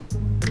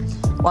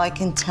Well, I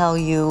can tell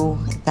you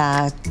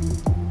that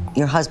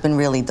your husband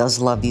really does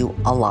love you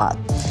a lot.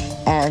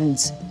 And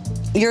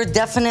you're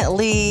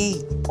definitely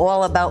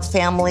all about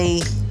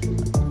family.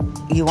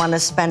 You want to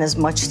spend as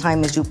much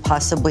time as you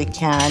possibly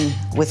can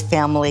with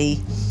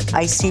family.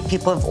 I see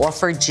people have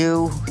offered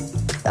you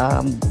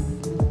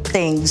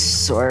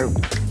things or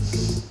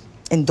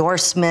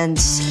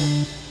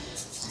endorsements.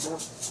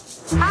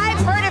 I've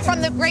heard it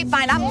from the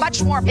grapevine. I'm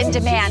much more in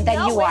demand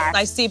than you are.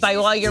 I see by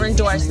all your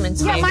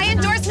endorsements. Yeah, my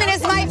endorsement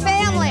is my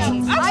family.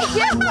 I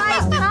give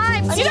my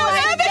time to You don't my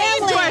have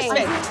any family.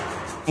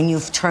 endorsement. And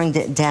you've turned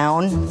it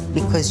down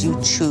because you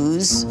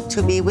choose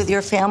to be with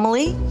your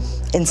family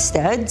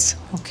instead.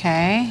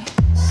 Okay.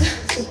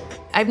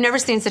 I've never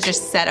seen such a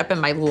setup in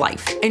my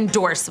life.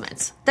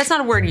 Endorsements. That's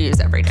not a word you use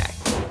every day.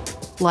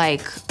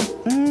 Like,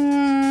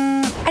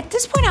 at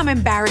this point, I'm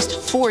embarrassed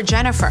for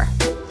Jennifer.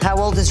 How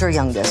old is your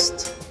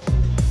youngest?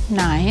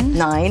 9.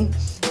 9.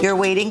 You're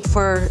waiting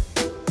for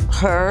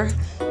her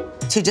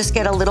to just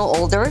get a little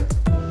older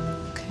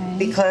Okay.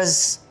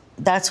 because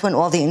that's when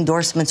all the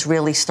endorsements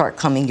really start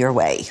coming your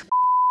way.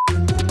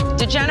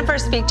 Did Jennifer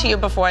speak to you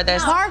before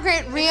this?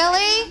 Margaret,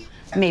 really?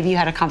 Maybe you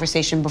had a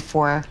conversation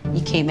before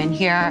you came in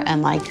here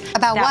and like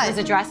About that what? was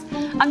addressed.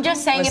 I'm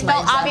just saying it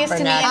felt obvious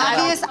to me. And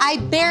Obvious, I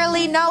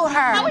barely know her.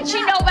 How would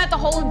she know about the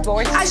whole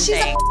endorsement She's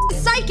thing? a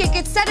psychic.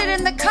 It said it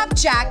in the cup,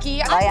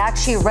 Jackie. I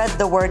actually read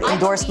the word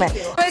endorsement.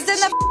 It was in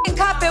the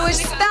cup. It was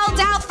spelled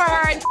out for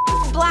her in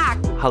black.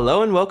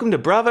 Hello and welcome to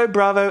Bravo,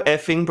 Bravo,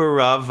 effing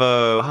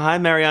Bravo. Hi,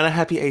 Mariana.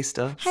 Happy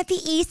Easter. Happy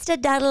Easter,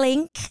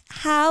 darling.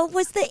 How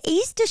was the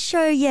Easter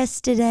show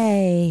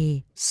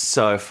yesterday?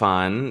 So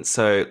fun.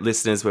 So,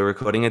 listeners, we're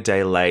recording a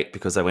day late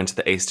because I went to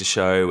the Easter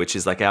show, which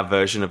is like our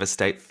version of a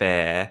state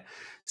fair.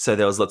 So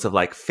there was lots of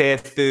like fair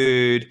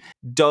food,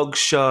 dog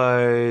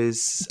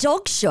shows.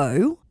 Dog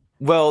show?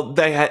 Well,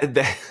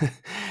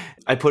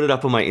 I put it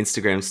up on my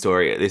Instagram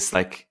story. This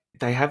like,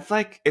 they have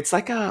like, it's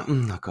like a,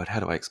 oh God, how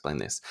do I explain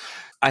this?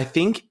 I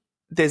think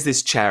there's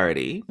this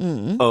charity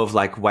of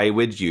like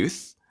wayward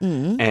youth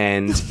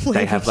and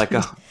they have like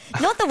a...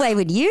 Not the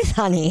Wayward Youth,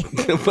 honey.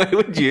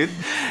 Wayward youth.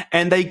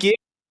 And they give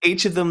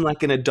each of them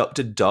like an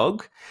adopted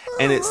dog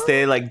and it's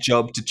their like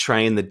job to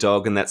train the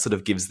dog and that sort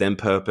of gives them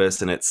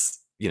purpose and it's,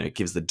 you know,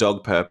 gives the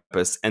dog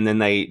purpose. And then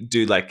they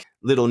do like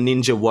little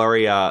ninja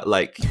warrior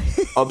like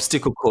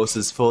obstacle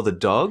courses for the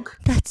dog.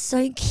 That's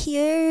so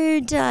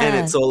cute. And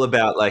it's all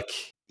about like,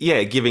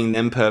 yeah, giving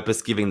them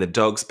purpose, giving the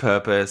dogs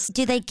purpose.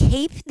 Do they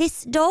keep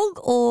this dog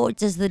or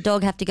does the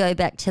dog have to go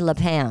back to La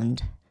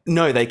Pound?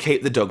 No, they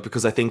keep the dog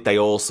because I think they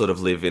all sort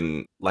of live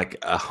in like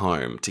a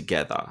home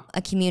together.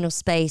 A communal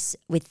space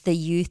with the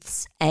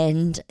youths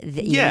and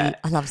the... Yeah.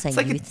 I love saying It's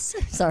like youths.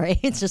 Sorry,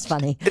 it's just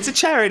funny. It's a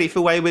charity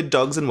for wayward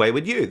dogs and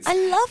wayward youths. I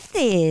love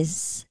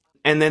this.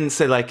 And then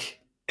so like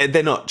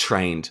they're not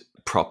trained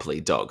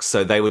properly dogs.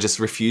 So they were just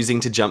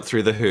refusing to jump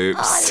through the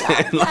hoops. Oh, I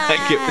love and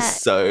like it was that.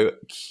 so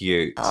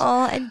cute.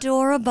 Oh,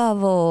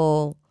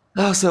 adorable.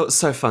 Oh, so it was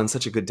so fun,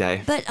 such a good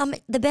day. But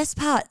the best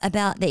part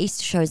about the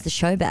Easter show is the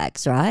show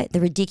bags, right?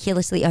 The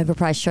ridiculously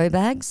overpriced show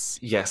bags.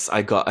 Yes,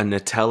 I got a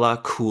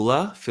Nutella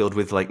cooler filled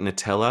with like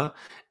Nutella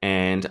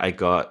and I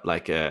got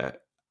like a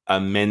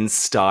men's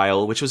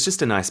style, which was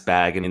just a nice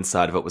bag and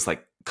inside of it was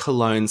like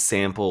cologne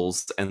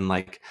samples and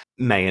like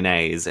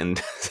mayonnaise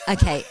and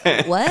Okay,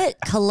 what?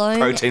 Cologne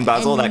protein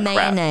bars, and all that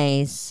crap.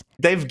 mayonnaise.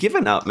 They've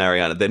given up,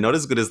 Mariana. They're not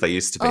as good as they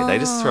used to be. They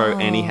just throw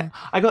any...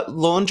 I got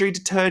laundry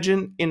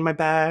detergent in my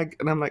bag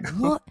and I'm like...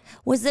 What?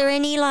 Was there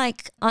any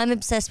like, I'm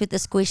obsessed with the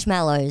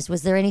Squishmallows.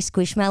 Was there any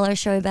Squishmallow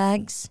show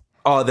bags?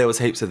 Oh, there was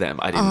heaps of them.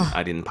 I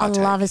didn't I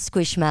partake. love a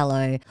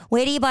Squishmallow.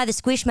 Where do you buy the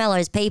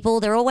Squishmallows, people?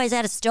 They're always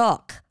out of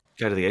stock.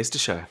 Go to the Easter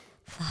show.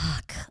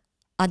 Fuck.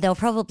 They're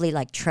probably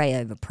like tray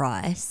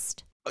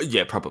overpriced.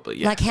 Yeah, probably,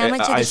 yeah. Like how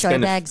much are I the show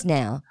spent bags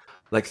now?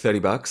 like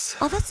 $30.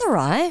 Oh, that's all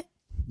right.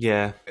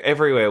 Yeah.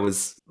 Everywhere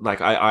was like,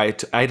 I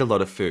ate a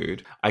lot of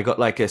food. I got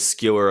like a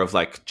skewer of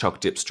like choc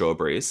dip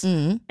strawberries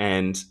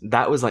and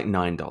that was like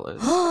 $9.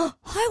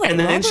 Highway And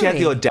then she had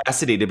the robbery.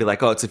 audacity to be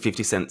like, oh, it's a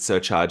 50-cent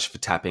surcharge for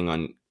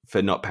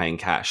for not paying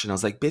cash. And I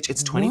was like, bitch,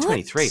 it's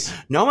 2023.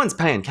 What? No one's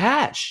paying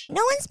cash.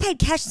 No one's paid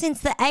cash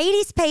since the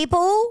 80s,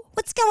 people.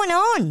 What's going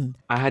on?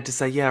 I had to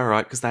say, yeah, all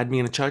right, because they had me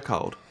in a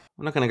chokehold.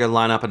 I'm not going to go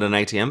line up at an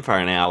ATM for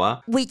an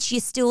hour. Which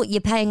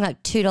you're paying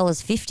like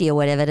 $2.50 or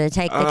whatever to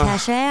take the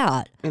cash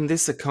out. In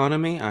this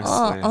economy, I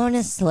Oh, swear.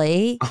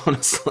 honestly.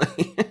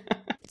 Honestly.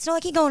 It's not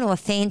like you're going to a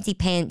fancy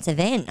pants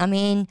event. I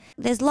mean,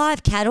 there's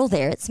live cattle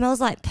there. It smells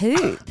like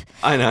poop.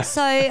 I know.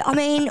 So, I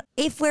mean,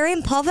 if we're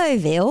in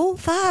Povoville,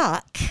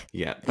 fuck.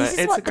 Yeah, but This is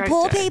it's a what the great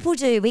poor day. people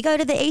do. We go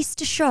to the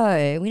Easter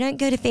show. We don't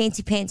go to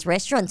fancy pants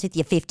restaurants with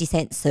your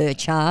 50-cent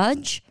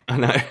surcharge. I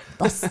know.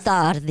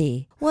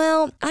 Bastardi.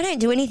 Well, I don't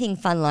do anything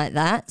fun like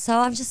that. So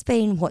I've just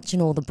been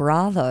watching all the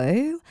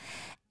Bravo.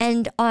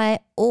 And I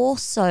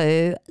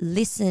also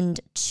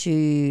listened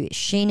to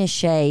Sheena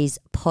Shea's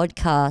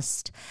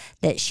podcast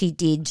that she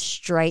did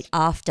straight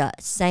after,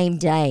 same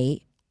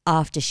day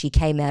after she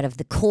came out of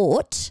the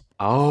court.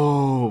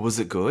 Oh, was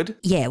it good?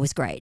 Yeah, it was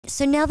great.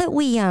 So now that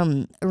we are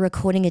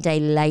recording a day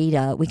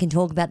later, we can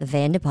talk about the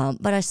Vanderpump.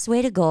 But I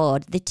swear to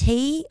God, the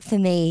tea for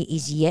me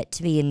is yet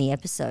to be in the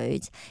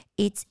episodes.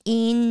 It's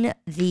in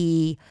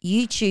the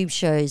YouTube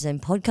shows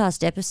and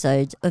podcast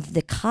episodes of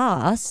the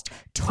cast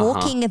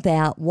talking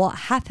about what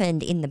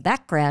happened in the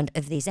background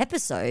of these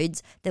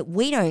episodes that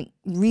we don't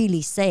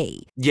really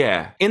see.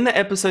 Yeah. In the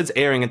episodes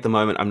airing at the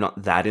moment, I'm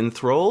not that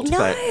enthralled. No,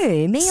 but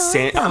me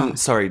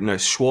either.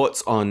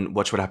 Schwartz on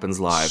Watch What Happens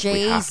Live.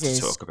 We have to Jesus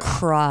talk about.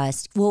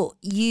 Christ. Well,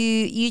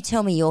 you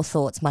tell me your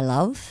thoughts, my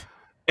love.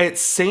 It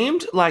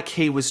seemed like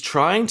he was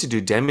trying to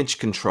do damage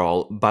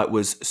control, but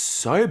was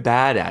so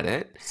bad at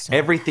it.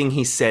 Everything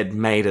he said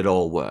made it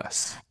all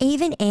worse.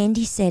 Even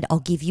Andy said, I'll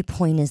give you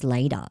pointers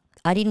later.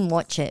 I didn't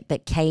watch it,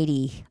 but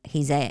Katie,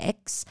 his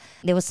ex,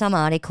 there was some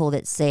article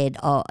that said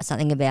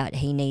something about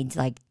he needs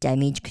like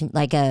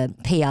like a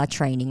PR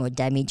training or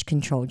damage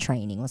control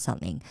training or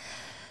something.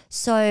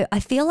 So I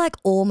feel like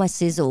all my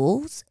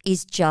sizzles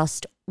is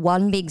just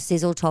one big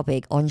sizzle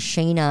topic on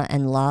Sheena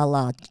and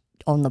Lala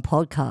on the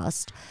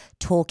podcast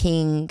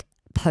talking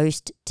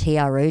post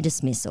TRO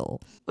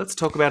dismissal. Let's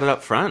talk about it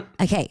up front.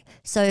 Okay,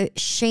 so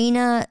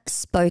Sheena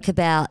spoke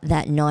about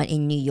that night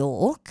in New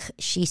York.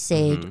 She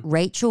said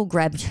Rachel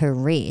grabbed her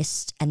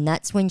wrist and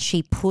that's when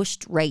she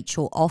pushed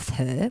Rachel off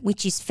her,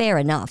 which is fair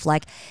enough.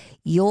 Like,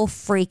 you're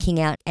freaking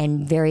out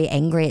and very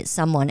angry at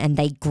someone and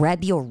they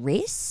grab your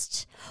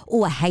wrist?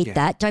 Oh, I hate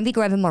that. Don't be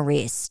grabbing my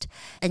wrist.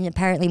 And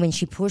apparently when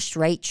she pushed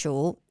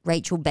Rachel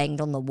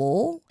banged on the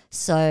wall.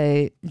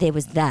 So there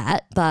was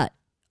that, but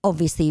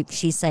obviously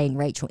she's saying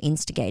Rachel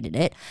instigated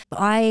it.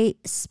 I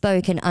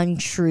spoke an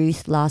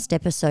untruth last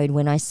episode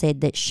when I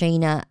said that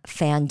Sheena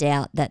found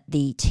out that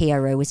the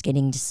TRO was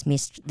getting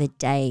dismissed the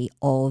day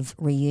of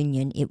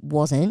reunion. It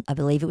wasn't. I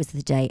believe it was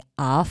the day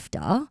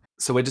after.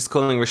 So we're just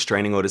calling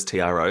restraining orders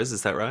TROs,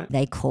 is that right?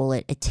 They call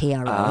it a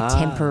TRO, a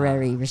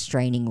temporary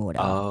restraining order.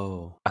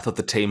 Oh, I thought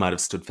the T might have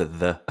stood for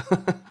the.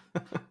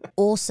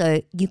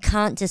 Also, you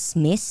can't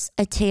dismiss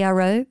a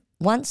TRO.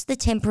 Once the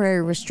temporary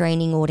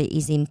restraining order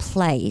is in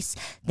place,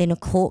 then a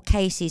court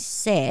case is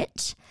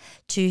set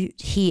to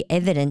hear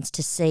evidence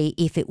to see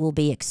if it will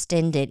be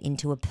extended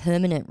into a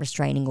permanent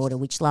restraining order,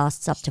 which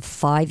lasts up to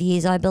 5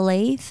 years, I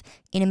believe,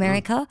 in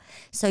America.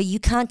 So you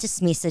can't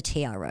dismiss a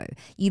TRO.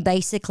 You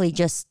basically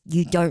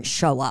you don't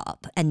show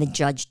up and the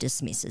judge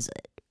dismisses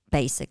it.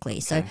 Basically.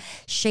 Okay. So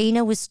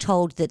Sheena was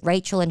told that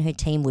Rachel and her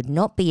team would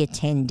not be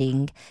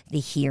attending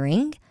the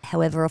hearing.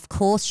 However, of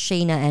course,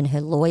 Sheena and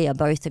her lawyer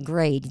both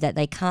agreed that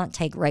they can't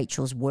take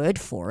Rachel's word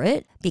for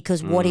it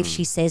because what if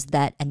she says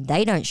that and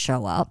they don't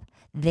show up?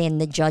 Then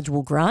the judge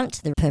will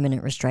grant the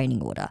permanent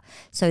restraining order.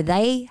 So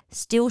they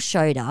still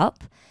showed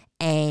up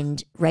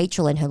and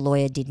Rachel and her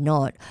lawyer did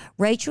not.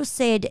 Rachel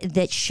said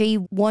that she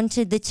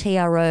wanted the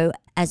TRO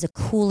as a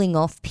cooling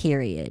off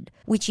period,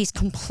 which is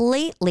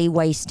completely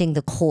wasting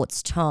the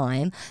court's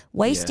time,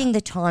 wasting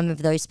the time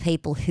of those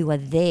people who are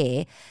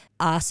there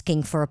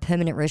asking for a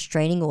permanent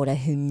restraining order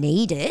who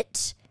need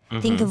it.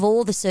 Think of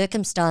all the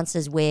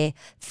circumstances where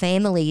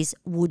families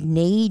would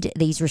need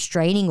these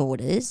restraining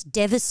orders,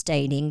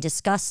 devastating,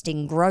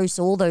 disgusting, gross,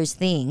 all those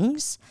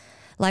things.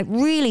 Like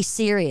really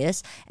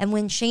serious. And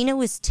when Sheena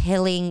was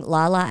telling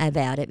Lala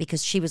about it,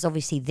 because she was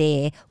obviously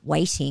there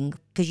waiting,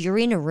 because you're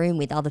in a room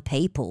with other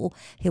people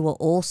who will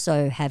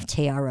also have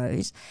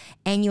TROs,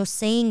 and you're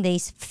seeing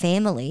these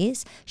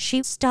families,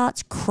 she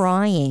starts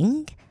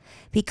crying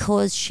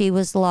because she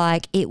was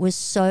like, it was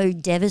so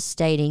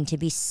devastating to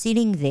be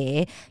sitting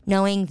there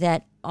knowing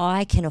that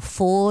I can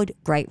afford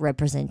great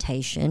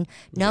representation,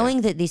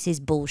 knowing that this is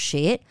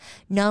bullshit,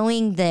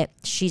 knowing that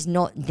she's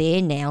not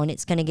there now and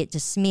it's going to get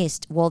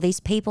dismissed while these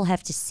people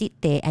have to sit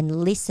there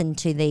and listen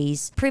to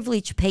these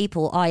privileged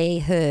people, i.e.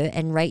 her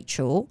and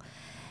Rachel.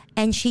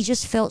 And she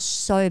just felt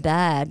so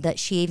bad that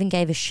she even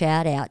gave a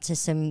shout out to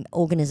some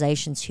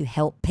organizations who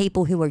help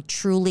people who are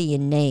truly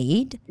in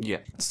need. Yeah.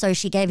 So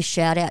she gave a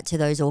shout out to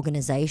those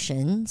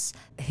organizations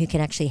who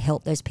can actually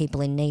help those people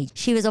in need.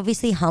 She was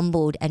obviously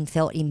humbled and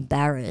felt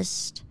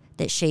embarrassed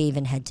that she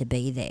even had to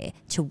be there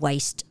to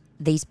waste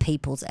these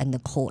people's and the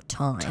court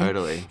time.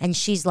 Totally. And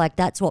she's like,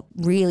 that's what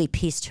really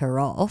pissed her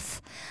off.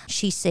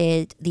 She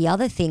said the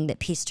other thing that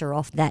pissed her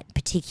off that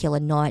particular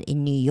night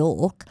in New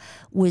York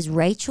was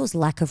Rachel's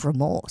lack of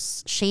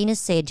remorse. Sheena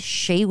said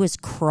she was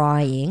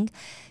crying.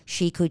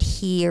 She could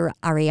hear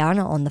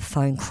Ariana on the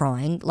phone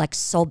crying, like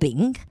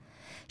sobbing.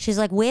 She's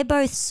like, we're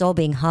both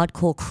sobbing,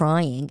 hardcore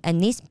crying.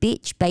 And this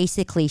bitch,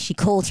 basically, she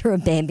called her a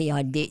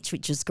Bambi-eyed bitch,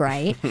 which was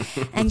great.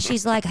 And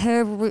she's like,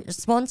 her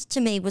response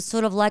to me was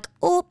sort of like,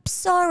 oops,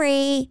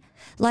 sorry.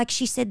 Like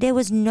she said, there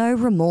was no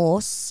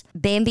remorse.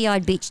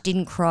 Bambi-eyed bitch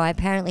didn't cry.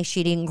 Apparently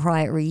she didn't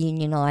cry at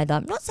reunion either.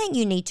 I'm not saying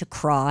you need to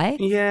cry.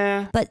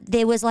 Yeah. But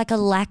there was like a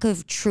lack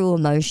of true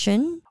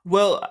emotion.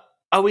 Well,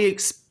 are we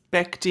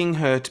expecting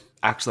her to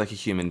act like a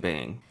human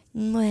being?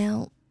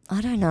 Well, I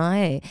don't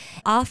know.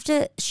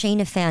 After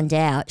Sheena found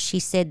out, she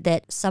said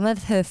that some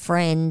of her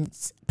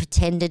friends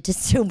pretended to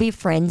still be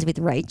friends with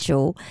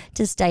Rachel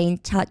to stay in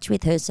touch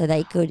with her so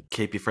they could,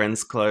 Keep your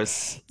friends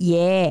close.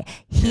 hear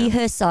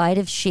her side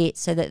of shit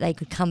so that they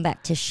could come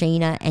back to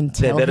Sheena and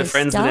tell They're better her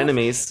friends stuff. than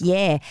enemies.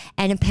 Yeah.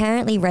 And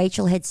apparently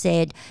Rachel had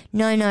said,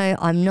 no,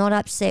 I'm not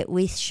upset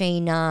with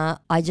Sheena.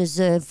 I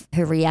deserve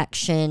her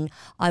reaction.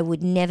 I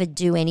would never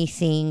do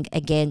anything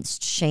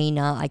against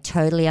Sheena. I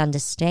totally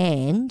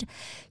understand.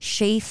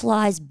 She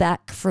flies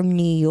back from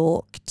New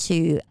York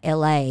to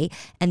LA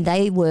and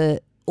they were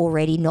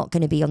already not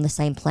going to be on the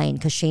same plane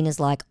because Sheena's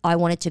like, I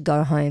wanted to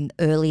go home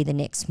early the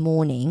next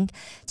morning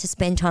to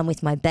spend time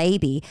with my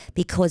baby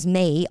because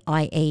me,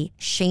 i.e.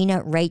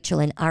 Sheena, Rachel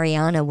and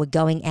Ariana were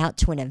going out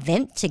to an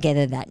event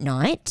together that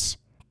night.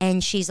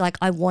 And she's like,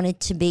 I wanted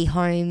to be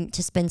home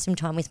to spend some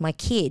time with my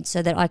kids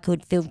so that I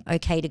could feel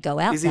okay to go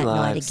out Busy that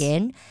night lives.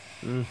 again.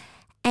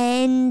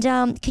 And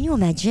can you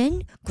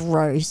imagine?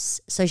 Gross.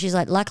 So she's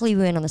like, luckily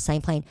we weren't on the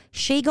same plane.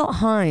 She got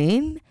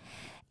home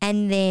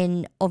and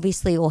then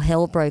obviously all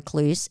hell broke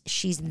loose.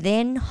 She's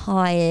then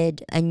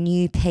hired a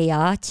new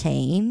PR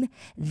team,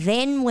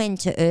 then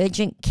went to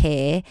urgent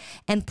care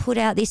and put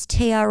out this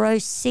TRO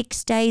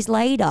 6 days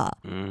later.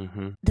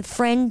 The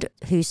friend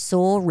who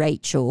saw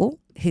Rachel,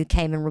 who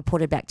came and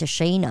reported back to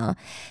Sheena,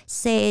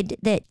 said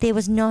that there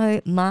was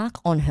no mark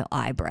on her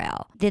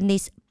eyebrow. Then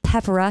this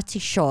paparazzi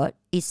shot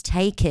is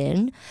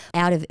taken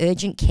out of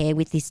urgent care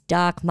with this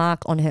dark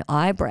mark on her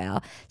eyebrow.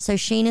 So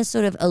Sheena's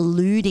sort of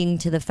alluding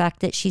to the fact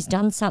that she's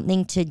done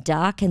something to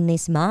darken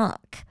this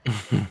mark.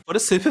 What a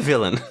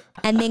supervillain.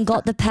 And then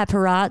got the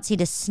paparazzi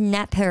to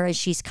snap her as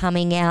she's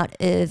coming out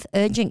of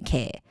urgent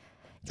care.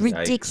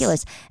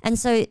 Ridiculous. And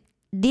so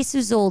this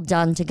was all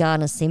done to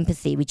garner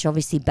sympathy, which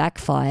obviously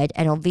backfired,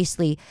 and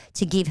obviously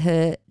to give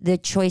her the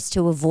choice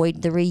to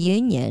avoid the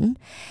reunion.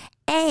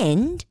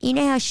 And you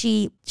know how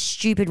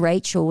stupid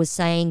Rachel was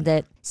saying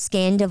that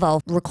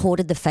Scandival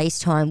recorded the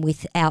FaceTime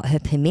without her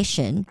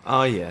permission?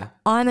 Oh, yeah.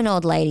 I'm an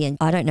old lady and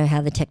I don't know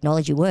how the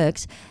technology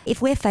works.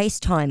 If we're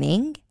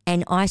FaceTiming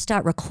and I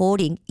start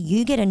recording,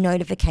 you get a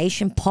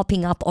notification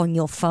popping up on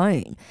your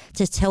phone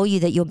to tell you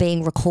that you're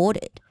being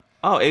recorded.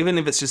 Oh, even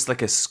if it's just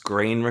like a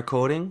screen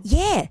recording?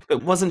 Yeah.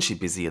 But wasn't she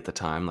busy at the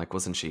time? Like,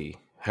 wasn't she...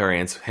 Her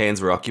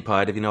hands were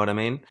occupied, if you know what I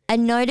mean? A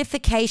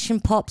notification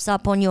pops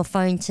up on your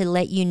phone to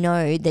let you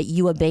know that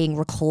you are being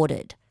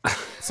recorded.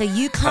 So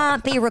you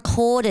can't be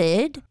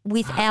recorded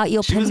without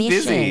your She permission.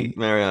 was busy,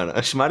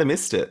 Mariana. She might have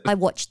missed it. I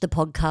watched the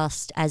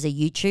podcast as a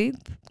YouTube.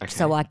 Okay.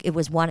 So it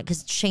was one,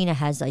 because Sheena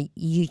has a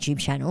YouTube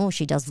channel.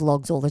 She does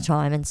vlogs all the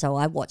time. And so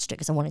I watched it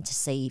because I wanted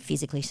to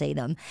physically see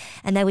them.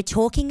 And they were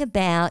talking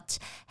about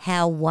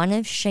how one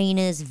of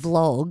Sheena's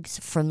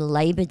vlogs from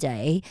Labor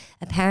Day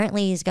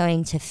apparently is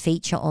going to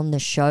feature on the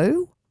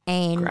show.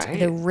 And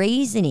Great. the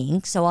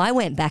reasoning, so I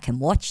went back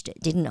and watched it,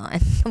 didn't I?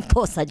 Of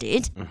course I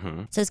did.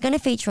 So it's going to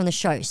feature on the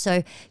show.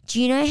 So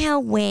do you know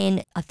how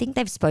I think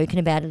they've spoken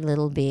about it a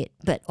little bit,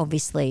 but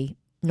obviously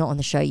not on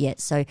the show yet.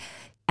 So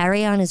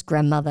Ariana's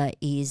grandmother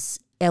is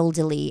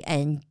elderly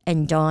and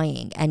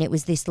dying. And it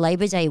was this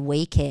Labor Day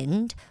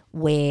weekend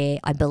where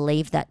I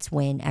believe that's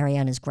when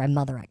Ariana's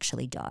grandmother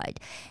actually died.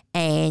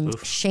 And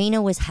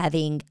Sheena was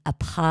having a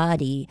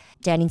party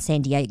down in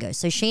San Diego.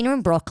 So Sheena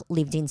and Brock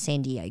lived in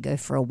San Diego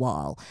for a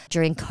while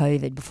during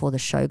COVID before the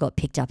show got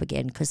picked up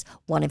again because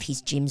one of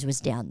his gyms was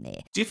down there.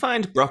 Do you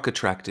find Brock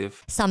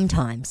attractive?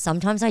 Sometimes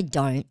I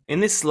don't. In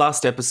this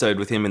last episode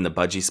with him in the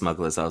Budgie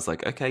Smugglers, I was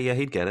like, okay, yeah,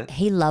 he'd get it.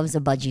 He loves a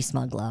budgie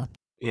smuggler.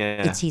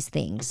 Yeah. It's his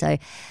thing. So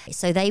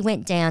they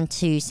went down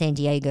to San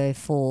Diego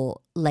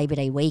for Labor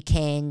Day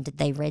weekend.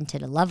 They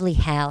rented a lovely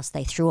house.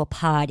 They threw a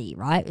party,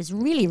 right? It was a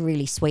really,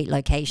 really sweet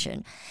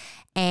location.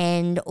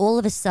 And all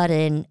of a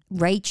sudden,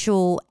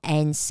 Rachel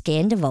and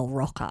Scandival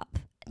rock up.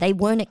 They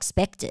weren't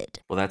expected.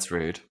 Well, that's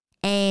rude.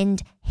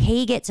 And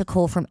he gets a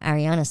call from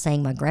Ariana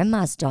saying my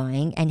grandma's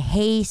dying, and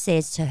he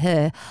says to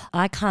her,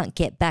 I can't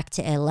get back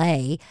to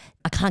LA.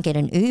 I can't get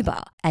an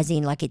Uber. As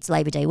in, like, it's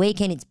Labor Day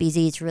weekend, it's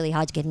busy, it's really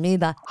hard to get an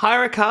Uber.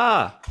 Hire a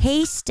car.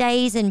 He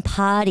stays and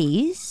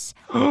parties.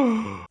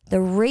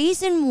 The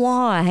reason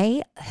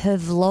why her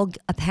vlog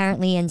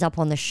apparently ends up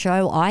on the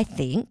show, I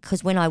think,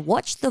 because when I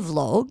watched the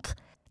vlog,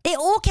 they're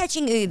all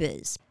catching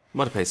Ubers.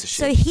 What a piece of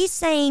So shit. he's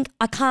saying,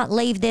 I can't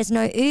leave, there's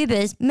no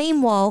Ubers.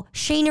 Meanwhile,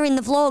 Sheena in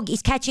the vlog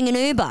is catching an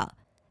Uber.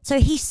 So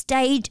he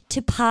stayed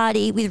to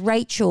party with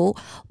Rachel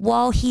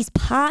while his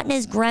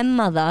partner's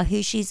grandmother,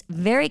 who she's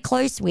very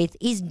close with,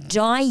 is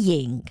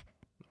dying.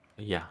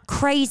 Yeah.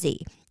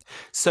 Crazy.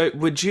 So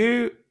would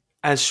you,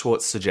 as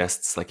Schwartz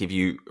suggests, like if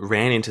you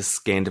ran into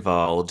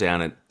Scandival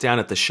down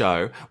at the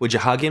show, would you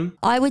hug him?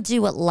 I would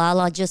do what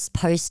Lala just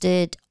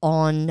posted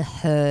on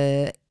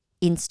her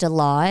Insta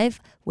Live,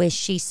 where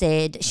she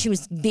said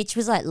bitch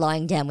was like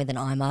lying down with an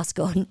eye mask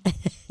on.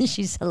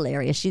 She's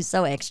hilarious. She's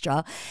so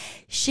extra.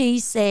 She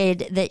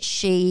said that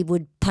she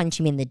would punch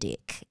him in the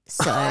dick.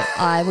 So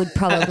I would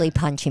probably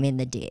punch him in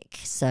the dick.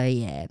 So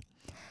yeah.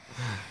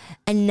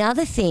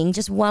 Another thing,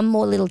 just one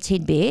more little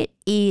tidbit,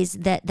 is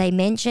that they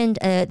mentioned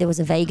there was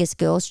a Vegas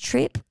girls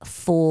trip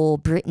for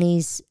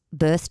Britney's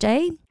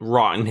birthday.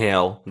 Rotten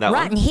Hill.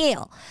 Rotten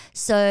Hill.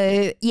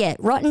 So, yeah,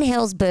 Rotten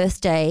Hill's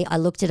birthday, I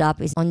looked it up,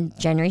 is on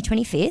January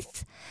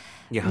 25th.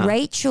 Yeah.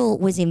 Rachel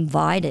was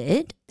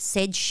invited,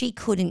 said she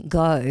couldn't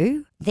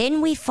go.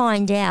 Then we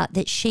find out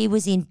that she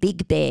was in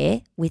Big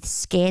Bear with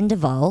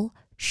Scandival,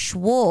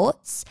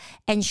 Schwartz,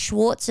 and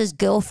Schwartz's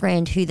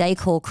girlfriend, who they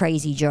call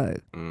Crazy Joe.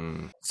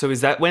 So is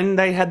that when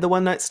they had the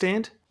one night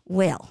stand?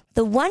 Well,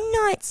 the one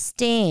night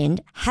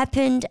stand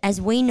happened,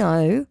 as we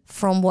know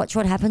from Watch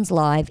What Happens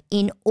Live,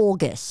 in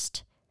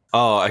August.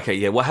 Oh, okay.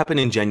 Yeah. What happened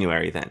in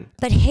January then?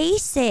 But he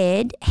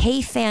said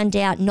he found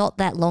out not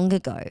that long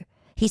ago.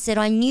 He said,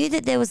 I knew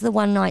that there was the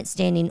one night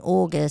stand in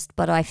August,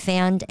 but I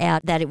found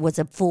out that it was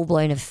a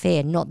full-blown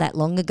affair not that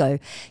long ago.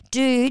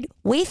 Dude,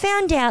 we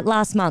found out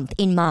last month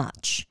in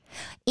March.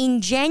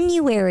 In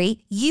January,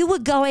 you were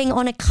going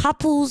on a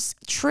couple's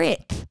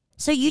trip.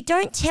 So you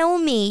don't tell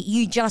me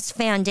you just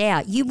found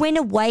out. You went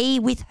away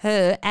with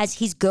her as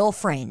his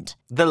girlfriend.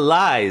 The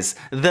lies.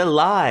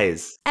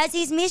 As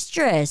his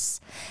mistress.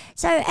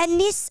 So, and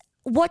this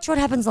Watch What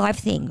Happens Live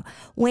thing,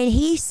 when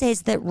he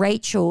says that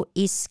Rachel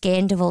is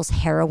Scandival's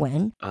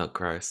heroine, Oh,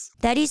 gross.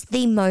 that is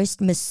the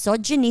most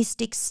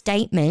misogynistic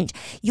statement.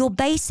 You're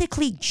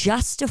basically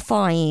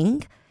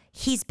justifying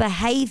his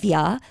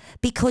behaviour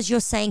because you're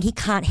saying he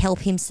can't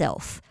help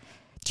himself.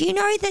 Do you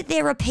know that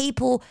there are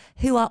people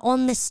who are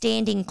on the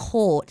stand in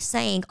court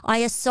saying, I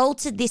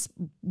assaulted this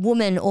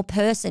woman or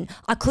person,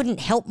 I couldn't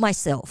help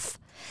myself?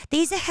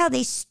 These are how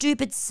these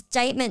stupid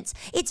statements,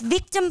 it's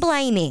victim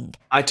blaming.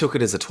 I took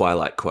it as a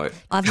Twilight quote.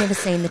 I've never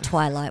seen the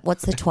Twilight.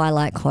 What's the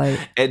Twilight quote?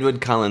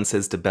 Edward Cullen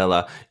says to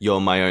Bella, you're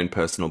my own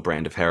personal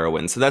brand of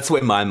heroin. So that's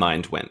where my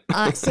mind went.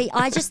 See,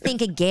 I just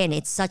think, again,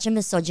 it's such a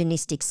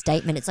misogynistic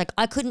statement. It's like,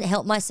 I couldn't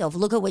help myself.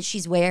 Look at what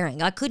she's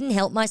wearing. I couldn't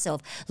help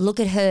myself. Look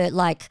at her,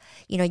 like,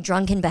 you know,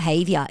 drunken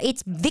behavior.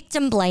 It's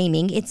victim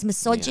blaming. It's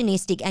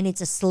misogynistic, and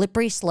it's a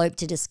slippery slope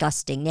to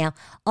disgusting. Now,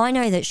 I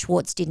know that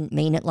Schwartz didn't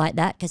mean it like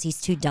that because he's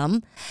too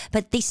dumb.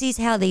 But this is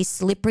how these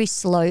slippery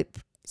slope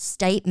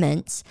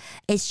statements,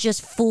 it's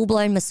just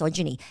full-blown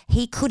misogyny.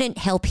 He couldn't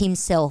help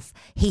himself.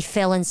 He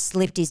fell and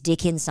slipped his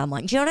dick in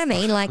someone. Do you know what I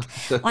mean? Like,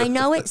 I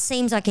know it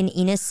seems like an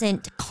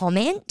innocent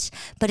comment,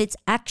 but it's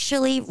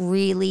actually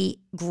really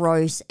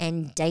gross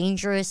and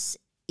dangerous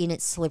in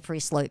its slippery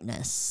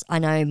slopeness. I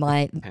know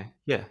my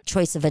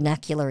choice of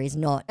vernacular is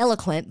not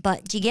eloquent,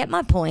 but do you get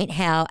my point?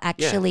 How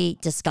actually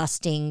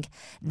disgusting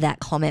that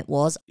comment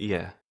was?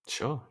 Yeah,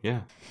 sure,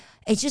 yeah.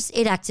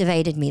 It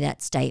activated me,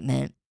 that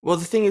statement. Well,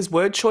 the thing is,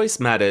 word choice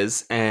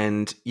matters,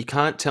 and you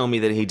can't tell me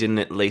that he didn't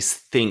at least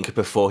think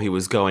before he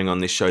was going on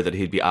this show that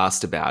he'd be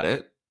asked about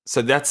it.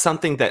 So that's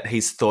something that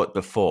he's thought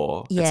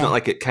before. Yeah. It's not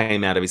like it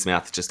came out of his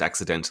mouth just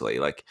accidentally.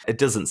 Like, it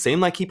doesn't seem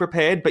like he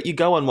prepared, but you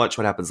go on Watch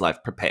What Happens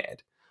Live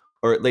prepared.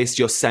 Or at least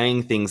you're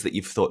saying things that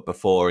you've thought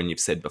before and you've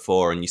said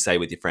before and you say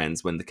with your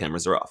friends when the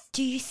cameras are off.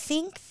 Do you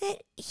think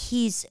that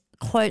his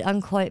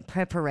quote-unquote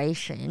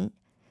preparation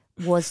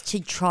was to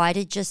try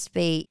to just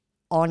be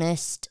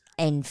honest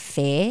and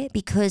fair?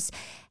 Because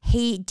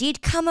he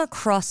did come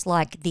across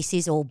like this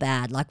is all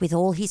bad, like with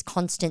all his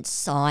constant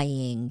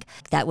sighing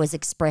that was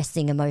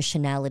expressing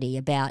emotionality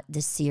about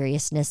the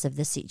seriousness of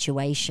the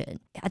situation.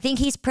 I think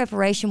his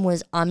preparation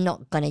was, I'm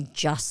not going to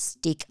just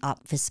stick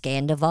up for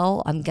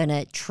Scandival. I'm going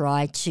to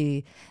try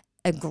to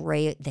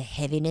agree with the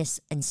heaviness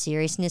and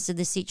seriousness of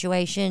the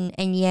situation.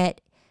 And yet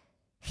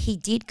he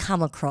did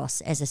come across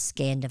as a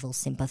Scandival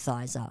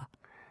sympathiser.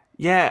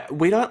 Yeah,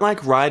 we don't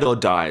like ride or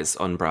dies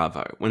on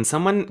Bravo. When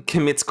someone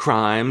commits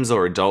crimes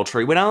or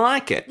adultery, we don't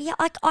like it. Yeah,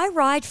 like I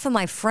ride for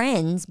my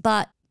friends,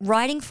 but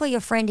riding for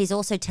your friend is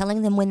also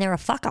telling them when they're a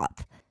fuck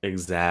up.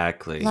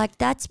 Exactly. Like,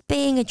 that's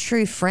being a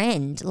true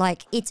friend.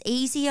 Like, it's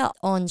easier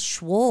on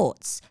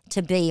Schwartz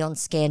to be on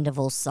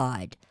Scandival's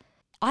side.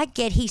 I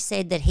get he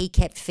said that he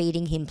kept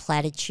feeding him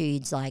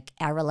platitudes like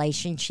our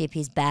relationship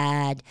is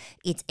bad,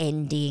 it's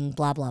ending,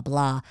 blah, blah,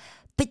 blah.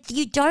 But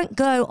you don't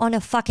go on a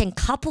fucking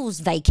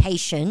couple's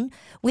vacation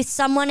with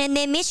someone and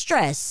their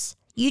mistress.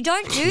 You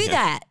don't do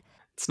that.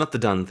 It's not the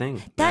done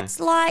thing. That's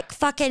like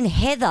fucking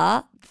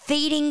Heather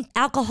feeding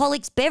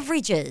alcoholics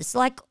beverages.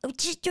 Like,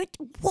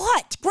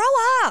 what? Grow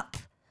up.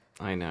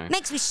 I know.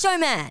 Makes me so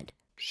mad.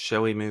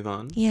 Shall we move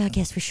on? Yeah, I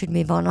guess we should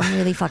move on. I'm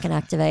really fucking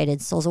activated.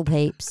 Sozzle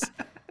peeps.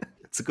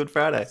 It's a Good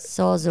Friday.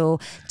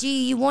 Sozzle. Do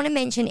you want to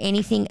mention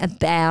anything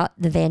about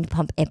the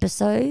Vanderpump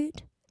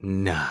episode?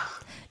 Nah.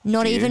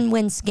 Not even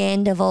when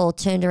Scandival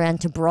turned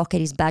around to Brock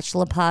at his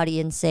bachelor party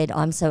and said,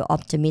 I'm so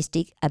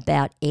optimistic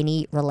about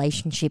any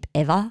relationship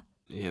ever.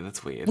 Yeah,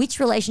 that's weird. Which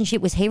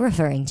relationship was he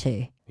referring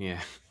to?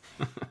 Yeah.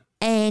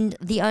 And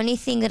the only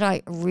thing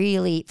that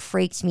really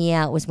freaked me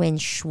out was when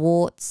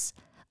Schwartz,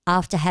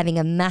 after having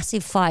a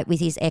massive fight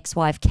with his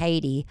ex-wife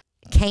Katie,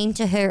 came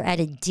to her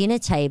at a dinner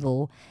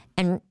table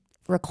and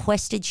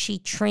requested she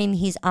trim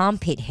his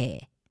armpit hair.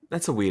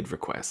 That's a weird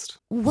request.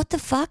 What the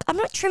fuck? I'm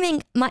not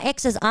trimming my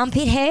ex's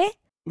armpit hair.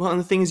 Well,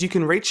 and the thing is, you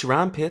can reach your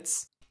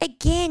armpits.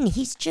 again,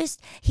 he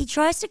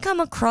tries to come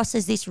across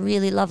as this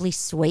really lovely,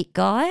 sweet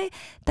guy,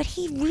 but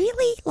he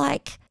really,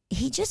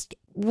 he just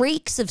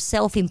reeks of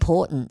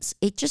self-importance.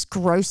 It just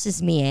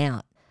grosses me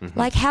out. Mm-hmm.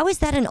 Like, how is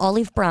that an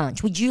olive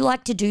branch? Would you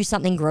like to do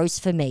something gross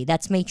for me?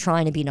 That's me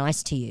trying to be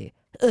nice to you.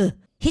 Ugh,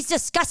 he's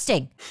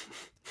disgusting.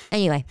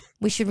 Anyway,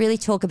 we should really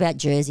talk about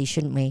Jersey,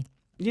 shouldn't we?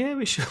 Yeah,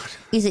 we should.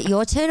 Is it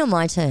your turn or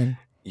my turn?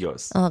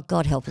 Yours. Oh,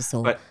 God help us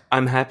all. But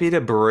I'm happy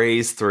to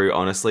breeze through,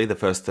 honestly, the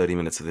first 30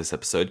 minutes of this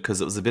episode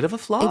because it was a bit of a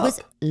flop. It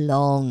was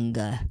long.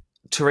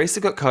 Teresa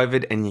got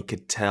COVID and you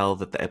could tell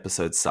that the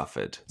episode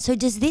suffered. So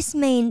does this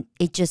mean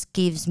it just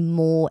gives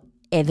more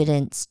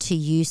evidence to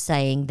you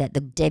saying that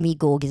the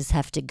demigorgons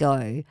have to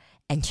go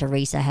and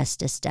Teresa has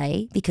to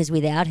stay? Because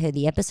without her,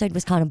 the episode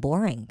was kind of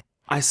boring.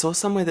 I saw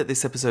somewhere that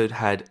this episode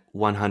had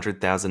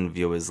 100,000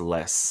 viewers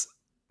less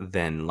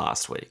than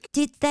last week.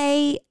 Did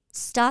they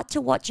start to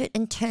watch it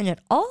and turn it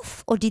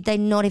off, or did they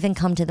not even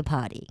come to the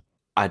party?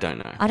 I don't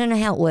know. I don't know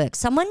how it works.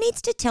 Someone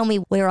needs to tell me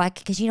where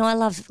because I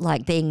love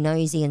being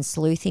nosy and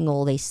sleuthing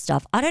all this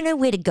stuff. I don't know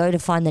where to go to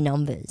find the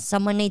numbers.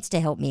 Someone needs to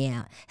help me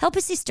out. Help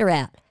a sister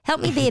out.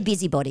 Help me be a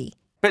busybody.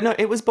 But no,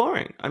 it was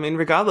boring. I mean,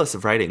 regardless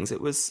of ratings,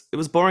 it was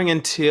boring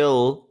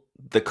until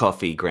the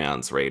Coffee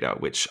Grounds reader,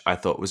 which I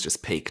thought was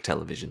just peak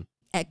television.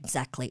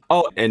 Exactly.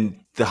 Oh, and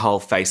the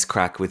whole face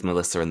crack with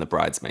Melissa and the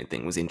bridesmaid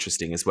thing was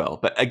interesting as well.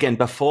 But again,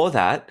 before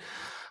that,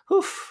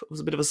 it was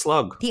a bit of a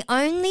slog. The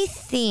only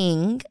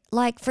thing,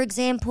 for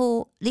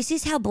example, this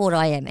is how bored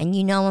I am, and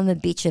I'm a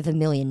bitch of a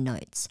million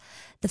notes.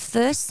 The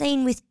first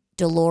scene with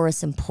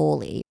Dolores and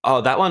Paulie.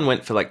 Oh, that one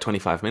went for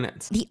 25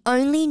 minutes. The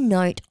only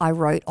note I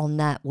wrote on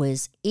that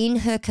was, in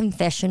her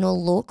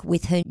confessional look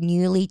with her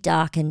newly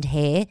darkened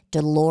hair,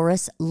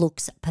 Dolores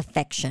looks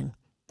perfection.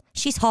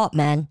 She's hot,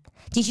 man.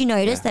 Did you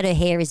notice that her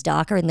hair is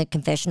darker in the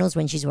confessionals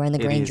when she's wearing the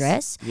green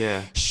dress?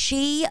 Yeah.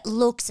 She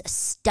looks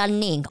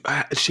stunning.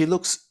 She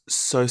looks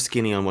so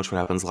skinny on Watch What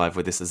Happens Live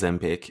with this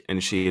Ozempic,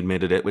 and she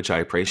admitted it, which I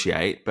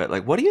appreciate.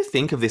 But what do you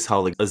think of this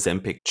whole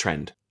Ozempic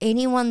trend?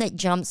 Anyone that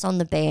jumps on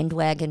the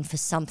bandwagon for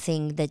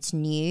something that's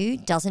new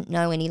doesn't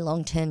know any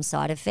long-term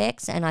side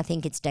effects, and I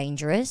think it's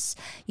dangerous.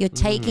 You're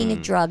taking a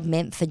drug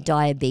meant for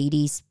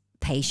diabetes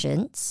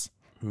patients.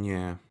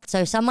 Yeah.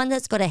 So someone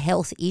that's got a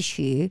health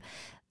issue,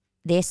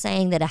 they're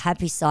saying that a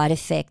happy side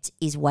effect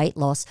is weight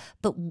loss,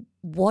 but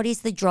what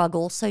is the drug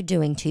also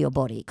doing to your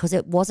body? Because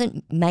it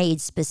wasn't made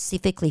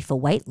specifically for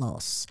weight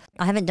loss.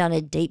 I haven't done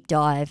a deep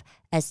dive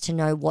as to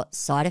know what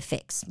side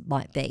effects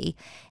might be.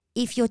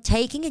 If you're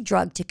taking a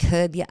drug to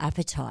curb your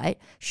appetite,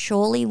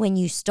 surely when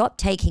you stop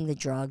taking the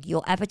drug,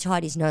 your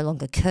appetite is no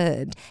longer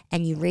curbed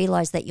and you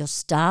realize that you're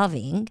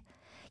starving.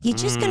 You're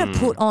just going to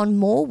put on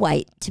more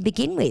weight to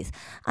begin with,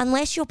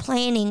 unless you're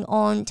planning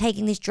on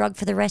taking this drug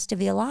for the rest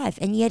of your life.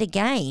 And yet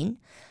again,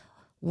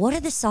 what are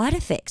the side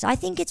effects? I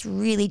think it's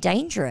really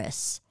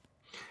dangerous.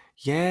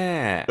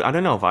 Yeah. I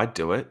don't know if I'd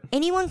do it.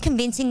 Anyone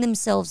convincing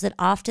themselves that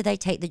after they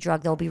take the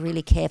drug, they'll be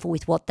really careful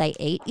with what they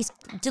eat is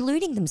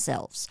deluding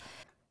themselves.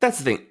 That's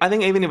the thing. I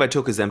think even if I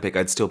took Ozempic,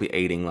 I'd still be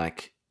eating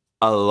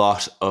a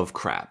lot of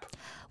crap.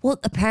 Well,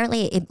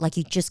 apparently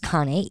you just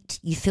can't eat.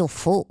 You feel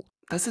full.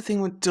 That's the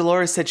thing when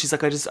Dolores said, she's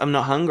like, I'm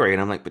not hungry.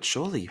 And I'm like, but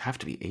surely you have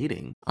to be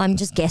eating. I'm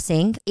just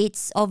guessing.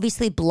 It's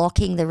obviously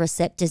blocking the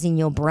receptors in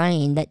your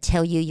brain that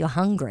tell you you're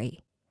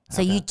hungry.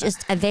 So you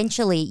just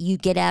eventually you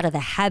get out of the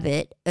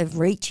habit of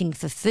reaching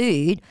for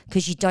food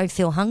because you don't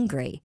feel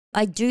hungry.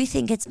 I do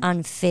think it's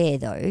unfair,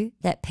 though,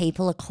 that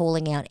people are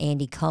calling out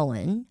Andy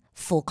Cohen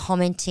for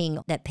commenting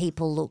that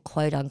people look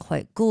quote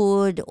unquote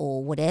good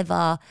or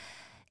whatever.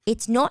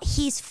 It's not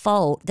his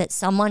fault that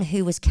someone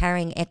who was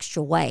carrying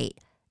extra weight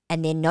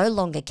and they're no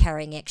longer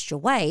carrying extra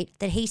weight,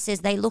 that he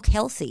says they look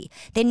healthy.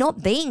 They're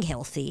not being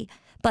healthy,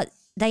 but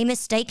they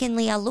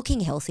mistakenly are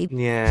looking healthy.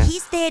 Yeah.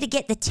 He's there to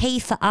get the tea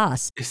for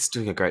us. He's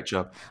doing a great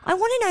job. I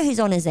want to know who's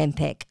on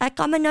Ozempic.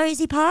 I'm a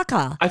nosy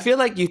Parker. I feel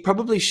like you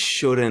probably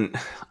shouldn't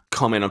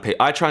comment on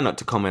people. I try not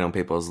to comment on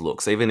people's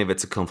looks, even if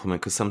it's a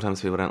compliment, because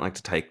sometimes people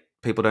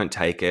don't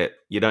take it.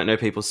 You don't know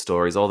people's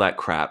stories, all that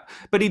crap.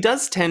 But he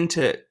does tend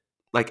to,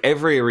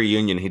 every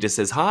reunion, he just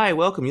says, hi,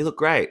 welcome, you look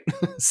great.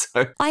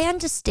 So I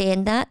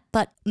understand that,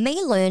 but me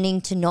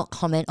learning to not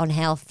comment on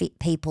how fit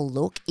people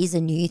look is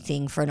a new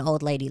thing for an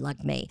old lady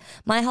like me.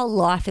 My whole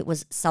life it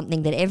was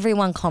something that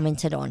everyone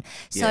commented on.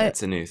 So yeah,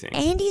 it's a new thing.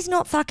 Andy's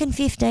not fucking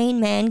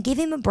 15, man. Give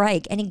him a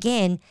break. And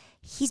again,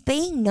 he's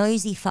being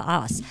nosy for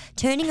us,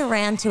 turning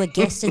around to a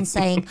guest and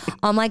saying,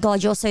 oh my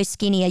God, you're so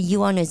skinny. Are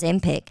you on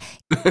Ozempic?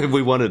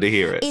 We wanted to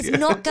hear it. Is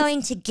not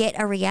going to get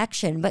a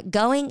reaction, but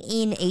going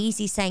in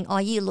easy saying, oh,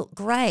 you look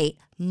great,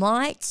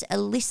 might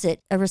elicit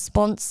a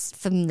response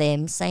from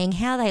them saying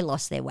how they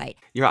lost their weight.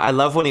 You're right. I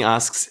love when he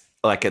asks,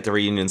 at the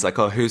reunions,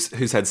 oh,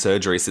 who's had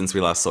surgery since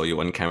we last saw you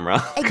on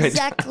camera?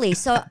 Exactly.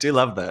 So I do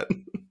love that.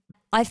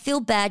 I feel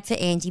bad for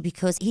Andy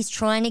because he's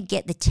trying to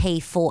get the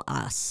tea for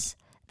us.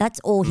 That's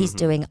all he's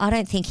doing. I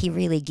don't think he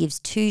really gives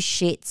two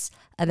shits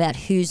about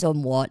who's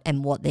on what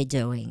and what they're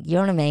doing. You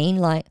know what I mean?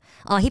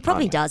 He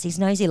probably does. He's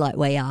nosy like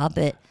we are,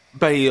 but...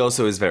 But he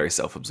also is very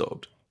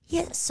self-absorbed.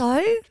 Yeah,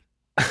 so?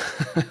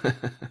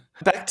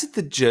 Back to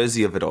the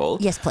Jersey of it all.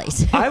 Yes,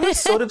 please. I was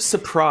sort of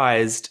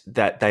surprised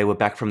that they were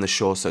back from the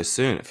shore so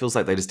soon. It feels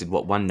like they just did,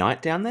 one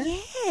night down there?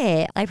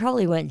 Yeah, they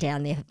probably weren't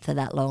down there for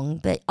that long,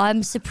 but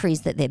I'm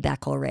surprised that they're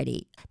back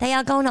already. They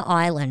are going to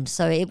Ireland,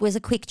 so it was a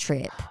quick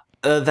trip.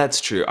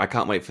 That's true. I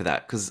can't wait for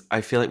that because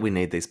I feel like we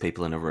need these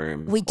people in a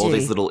room. We do. All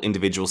these little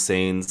individual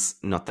scenes,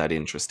 not that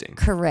interesting.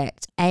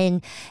 Correct.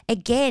 And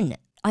again,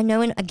 I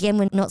know, and again,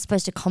 we're not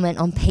supposed to comment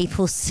on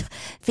people's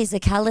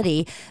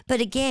physicality,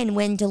 but again,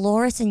 when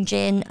Dolores and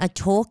Jen are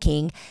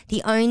talking,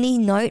 the only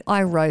note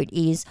I wrote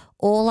is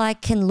all I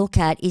can look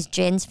at is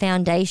Jen's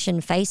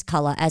foundation face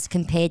color as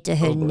compared to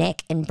her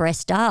neck and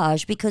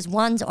breastage because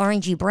one's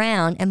orangey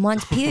brown and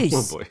one's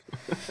puce. Oh boy.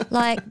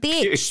 Like,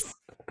 bitch. Puce.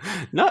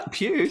 Not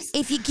puce.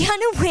 If you're going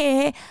to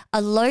wear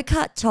a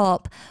low-cut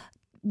top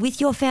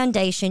with your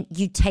foundation,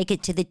 you take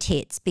it to the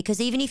tits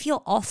because even if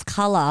you're off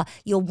colour,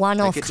 you're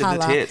one off colour. Take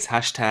it to the tits.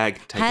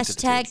 Hashtag take it to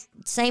the tits.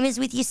 Same as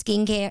with your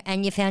skincare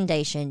and your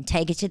foundation.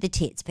 Take it to the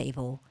tits,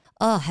 people.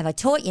 Oh, have I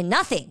taught you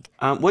nothing?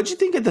 What do you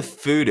think of the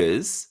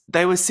fooders?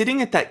 They were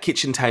sitting at that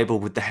kitchen table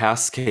with the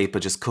housekeeper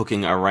just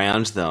cooking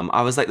around them.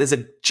 I was like, there's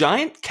a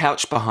giant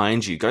couch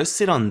behind you. Go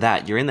sit on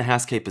that. You're in the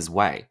housekeeper's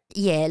way.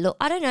 Yeah, look,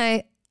 I don't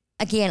know.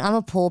 Again, I'm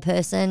a poor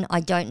person.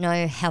 I don't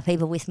know how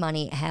people with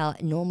money, how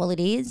normal it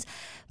is.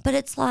 But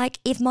it's like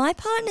if my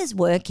partner's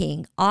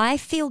working, I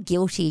feel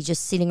guilty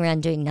just sitting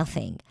around doing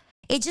nothing.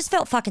 It just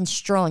felt fucking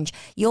strange.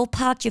 You're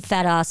parked your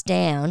fat ass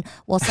down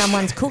while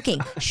someone's cooking.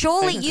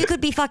 Surely you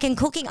could be fucking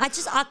cooking.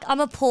 I'm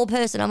a poor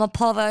person. I'm a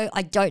povo.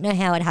 I don't know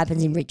how it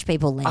happens in rich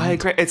people land. I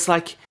agree. It's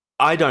like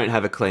I don't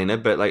have a cleaner,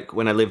 but like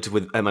when I lived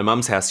at my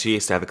mum's house, she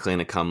used to have a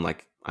cleaner come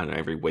like, I don't know,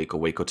 every week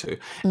or two.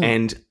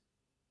 And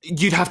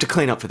you'd have to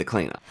clean up for the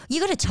cleaner. You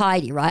got to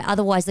tidy, right?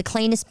 Otherwise, the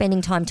cleaner's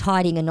spending time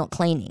tidying and not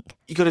cleaning.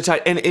 You got to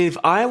tidy. And if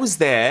I was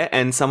there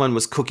and someone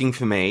was cooking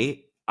for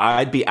me,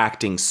 I'd be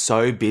acting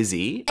so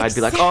busy. Exactly. I'd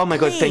be like, oh my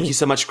God, thank you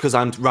so much because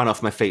I'm run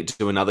off my feet to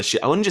do another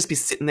shit. I wouldn't just be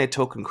sitting there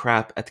talking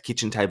crap at the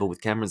kitchen table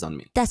with cameras on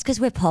me. That's because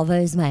we're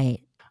povos,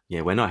 mate.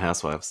 Yeah, we're not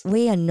housewives.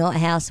 We are not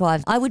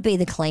housewives. I would be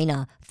the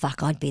cleaner.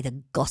 Fuck, I'd be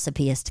the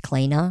gossipiest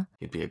cleaner.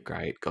 You'd be a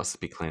great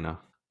gossipy cleaner.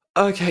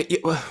 Okay, do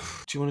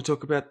you want to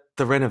talk about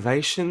the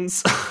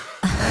renovations?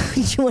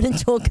 Do you want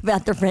to talk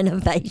about the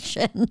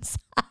renovations?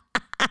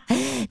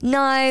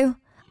 No,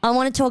 I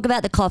want to talk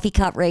about the coffee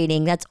cup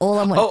reading. That's all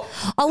I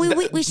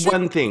want. We should.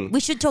 One thing.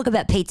 We should talk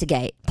about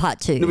Pizzagate Part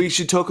 2. We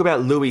should talk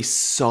about Louis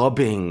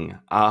sobbing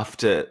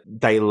after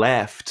they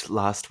left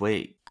last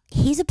week.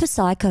 He's a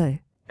psycho.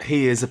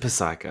 He is a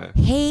psycho.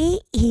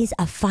 He is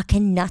a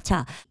fucking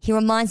nutter. He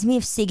reminds me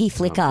of Siggy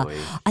Flicker. Boy,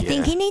 I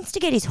think he needs to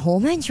get his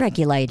hormones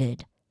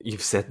regulated.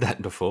 You've said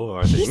that before,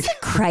 I think. He's a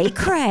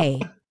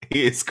cray-cray.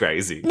 He is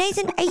crazy.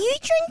 Nathan, are you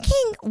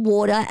drinking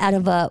water out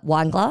of a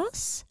wine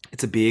glass?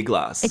 It's a beer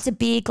glass. It's a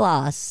beer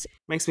glass.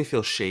 Makes me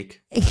feel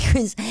chic.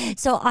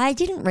 So I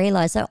didn't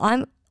realise, so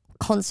I'm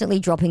constantly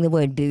dropping the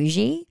word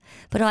bougie,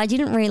 but I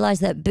didn't realise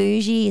that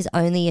bougie is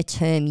only a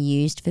term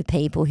used for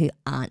people who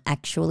aren't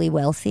actually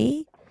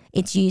wealthy.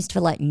 It's used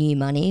for like new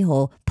money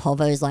or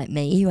povos like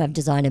me who have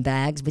designer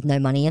bags with no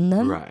money in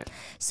them. Right.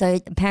 So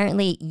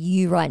apparently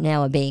you right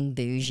now are being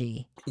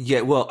bougie.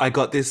 Yeah, well, I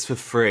got this for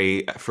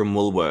free from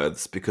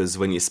Woolworths because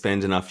when you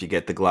spend enough, you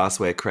get the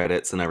glassware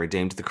credits, and I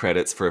redeemed the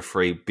credits for a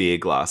free beer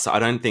glass. So I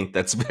don't think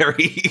that's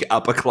very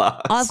upper class.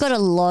 I've got a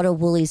lot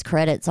of Woolies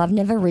credits. I've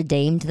never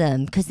redeemed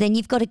them because then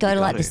you've got to go to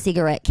like the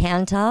cigarette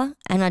counter,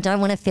 and I don't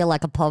want to feel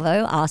like a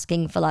povo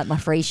asking for like my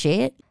free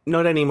shit.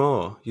 Not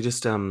anymore. You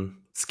just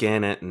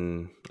scan it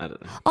and I don't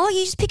know. Oh,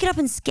 you just pick it up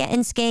and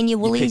scan your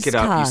Woolies You pick it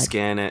up, card. you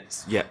scan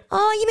it. Yeah.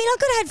 Oh, you mean I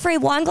could have had free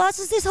wine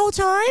glasses this whole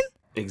time?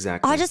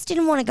 Exactly. I just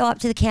didn't want to go up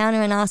to the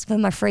counter and ask for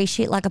my free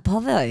shit like a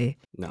povo.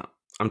 No.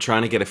 I'm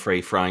trying to get a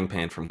free frying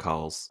pan from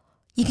Coles.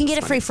 You can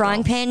get a free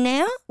frying pan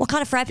now? What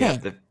kind of fry pan?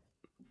 Yeah,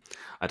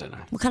 I don't know.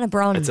 What kind of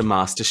bronze? It's a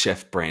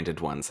MasterChef branded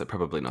one, so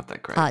probably not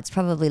that great. It's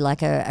probably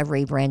like a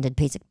rebranded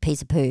piece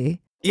of poo.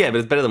 Yeah, but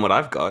it's better than what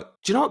I've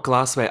got. Do you know what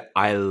glassware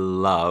I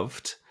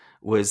loved?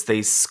 Was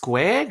these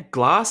square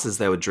glasses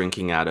they were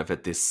drinking out of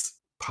at this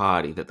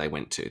party that they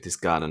went to, this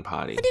garden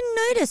party. I didn't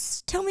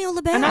notice. Tell me all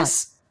about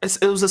it.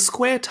 It was a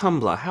square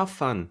tumbler. How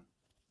fun.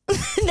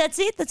 That's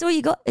it? That's all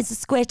you got? It's a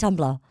square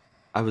tumbler.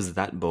 I was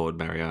that bored,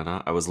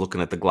 Mariana. I was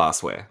looking at the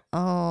glassware.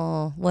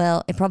 Oh,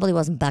 well, it probably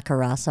wasn't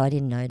Baccarat, so I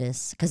didn't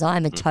notice. Because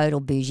I'm a total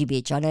bougie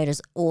bitch. I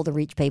notice all the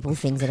rich people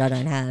things that I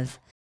don't have.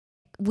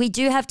 We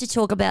do have to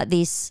talk about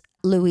this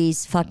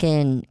Louis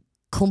fucking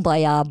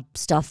kumbaya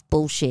stuff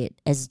bullshit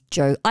as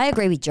Joe. I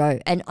agree with Joe,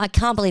 and I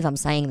can't believe I'm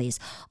saying this.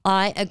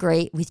 I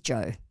agree with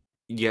Joe.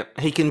 Yep.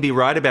 He can be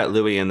right about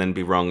Louis and then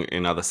be wrong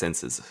in other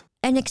senses.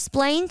 And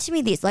explain to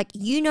me this, like,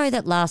 you know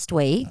that last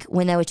week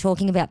when they were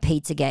talking about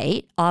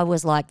Pizzagate, I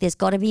was like, there's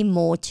got to be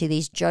more to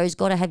this. Joe's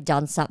got to have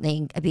done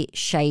something a bit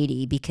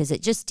shady because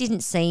it just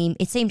didn't seem,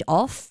 it seemed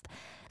off.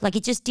 Like,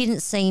 it just didn't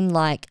seem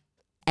like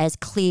as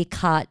clear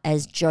cut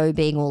as Joe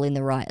being all in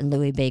the right and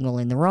Louis being all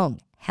in the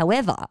wrong.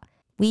 However,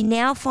 we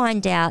now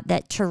find out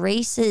that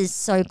Teresa's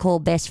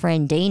so-called best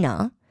friend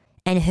Dina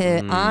and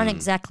her aren't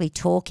exactly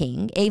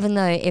talking, even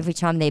though every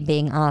time they're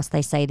being asked,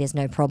 they say there's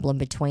no problem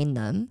between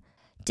them.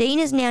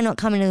 Dina's now not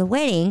coming to the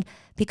wedding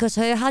because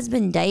her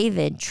husband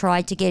David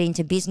tried to get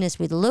into business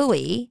with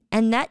Louis,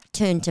 and that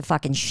turned to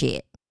fucking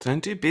shit.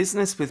 Don't do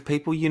business with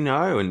people you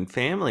know and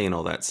family and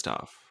all that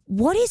stuff.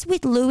 What is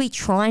with Louis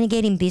trying to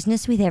get in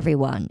business with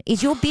everyone?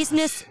 Is your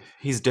business...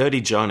 He's dirty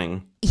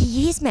Johnning.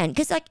 He is, man.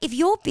 Because, like, if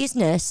your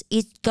business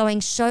is going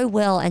so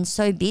well and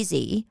so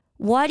busy,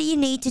 why do you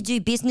need to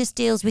do business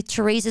deals with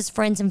Teresa's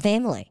friends and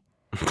family?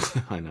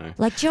 I know.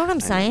 Like, do you know what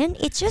I'm saying?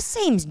 It just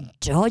seems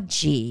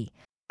dodgy.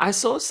 I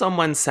saw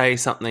someone say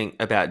something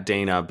about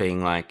Dina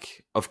being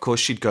like, of course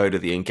she'd go to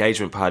the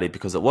engagement party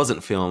because it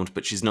wasn't filmed,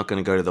 but she's not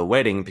going to go to the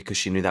wedding because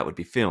she knew that would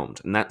be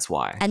filmed, and that's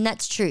why. And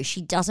that's true.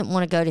 She doesn't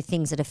want to go to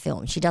things that are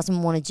filmed. She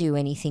doesn't want to do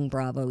anything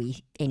Bravo-y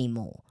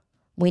anymore.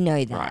 We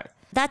know that. Right.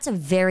 That's a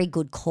very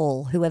good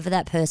call. Whoever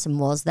that person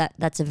was,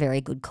 that's a very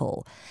good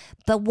call.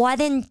 But why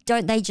then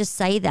don't they just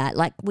say that?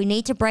 Like, we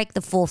need to break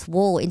the fourth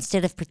wall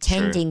instead of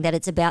pretending that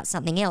it's about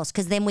something else,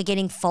 because then we're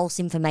getting false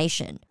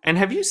information. And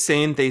have you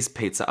seen these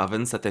pizza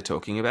ovens that they're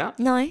talking about?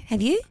 No,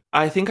 have you?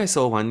 I think I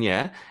saw one,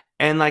 yeah.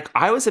 And like,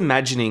 I was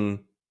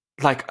imagining,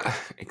 like,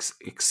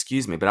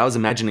 excuse me, but I was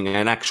imagining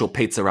an actual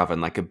pizza oven,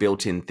 like a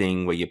built-in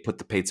thing where you put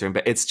the pizza in,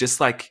 but it's just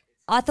like...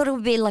 I thought it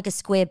would be like a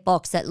square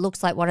box that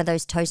looks like one of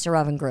those toaster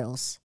oven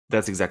grills.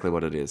 That's exactly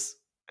what it is.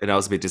 And I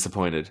was a bit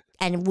disappointed.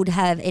 And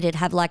it'd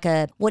have like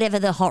a, whatever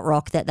the hot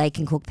rock that they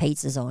can cook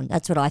pizzas on.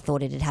 That's what I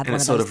thought it'd have. And one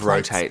it of sort those of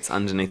plates. rotates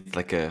underneath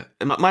like a...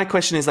 My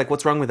question is like,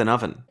 what's wrong with an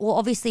oven? Well,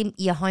 obviously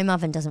your home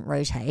oven doesn't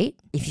rotate,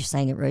 if you're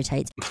saying it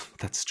rotates.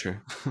 That's true.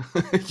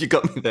 You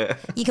got me there.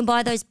 You can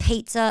buy those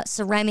pizza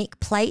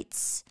ceramic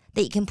plates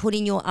that you can put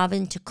in your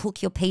oven to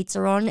cook your pizza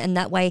on, and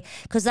that way,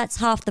 because that's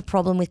half the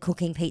problem with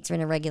cooking pizza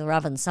in a regular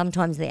oven.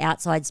 Sometimes the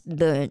outside's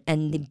burnt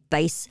and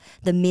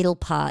the middle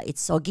part,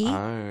 it's soggy.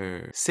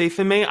 Oh. See,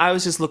 for me, I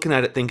was just looking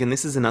at it thinking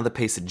this is another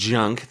piece of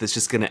junk that's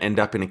just going to end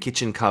up in a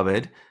kitchen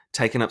cupboard,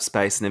 taking up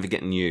space, never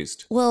getting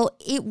used. Well,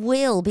 it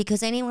will,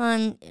 because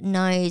anyone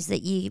knows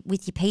that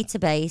with your pizza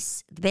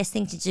base, the best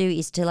thing to do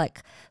is to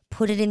like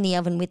put it in the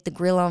oven with the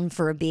grill on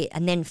for a bit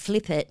and then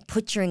flip it,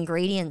 put your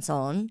ingredients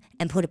on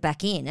and put it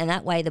back in. And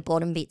that way the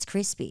bottom bit's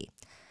crispy.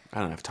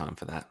 I don't have time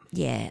for that.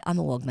 Yeah, I'm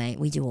a wog, mate.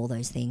 We do all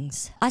those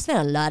things. I spend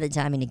a lot of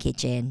time in the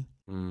kitchen.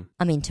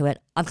 I'm into it.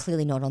 I'm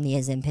clearly not on the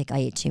Ozempic. I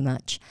eat too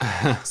much.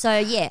 So,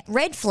 yeah,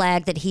 red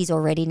flag that he's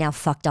already now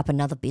fucked up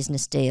another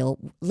business deal.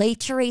 Leave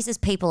Teresa's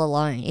people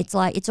alone.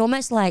 It's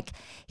almost like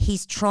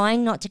he's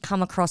trying not to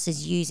come across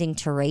as using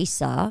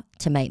Teresa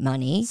to make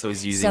money. So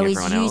he's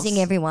using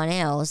everyone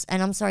else.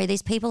 And I'm sorry,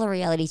 these people are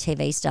reality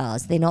TV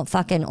stars. They're not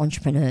fucking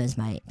entrepreneurs,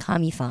 mate.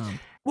 Calm your farm.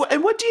 Well,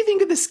 and what do you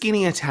think of the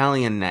skinny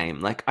Italian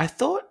name? Like, I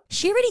thought...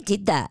 She already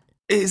did that.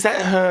 Is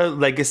that her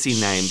legacy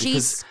name?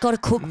 She's got a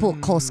cookbook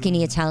called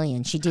Skinny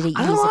Italian. She did it years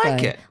ago. I don't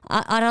like it.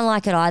 I don't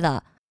like it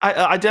either.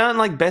 I don't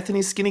like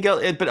Bethany's skinny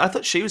girl, but I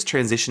thought she was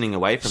transitioning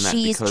away from that.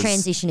 She is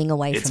transitioning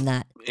away from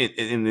that.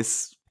 In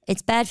this...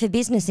 It's bad for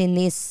business in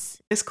this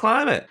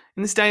climate,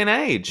 in this day and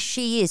age.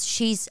 She is.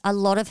 She's a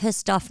lot of her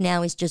stuff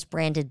now is just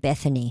branded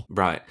Bethany.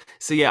 Right.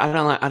 So yeah,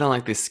 I don't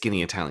like this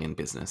skinny Italian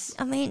business.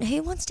 I mean,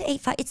 who wants to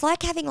eat fat? It's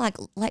like having like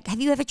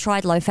have you ever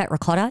tried low fat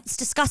ricotta? It's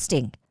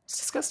disgusting. It's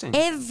disgusting.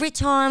 Every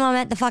time I'm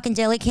at the fucking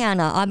deli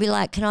counter, I'd be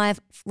like, can I have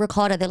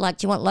ricotta? They're like,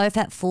 do you want low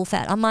fat, full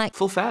fat? I'm like,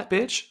 full fat,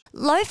 bitch.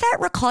 Low fat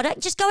ricotta?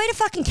 Just go eat a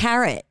fucking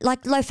carrot.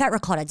 Like low fat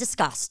ricotta,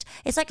 disgust.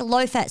 It's like a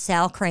low fat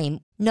sour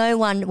cream. No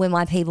one where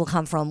my people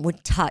come from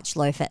would touch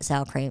low fat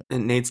sour cream. It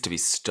needs to be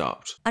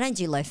stopped. I don't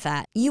do low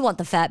fat. You want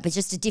the fat, but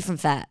just a different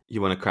fat. You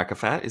want a cracker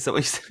fat? Is that what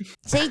you're saying?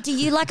 See, do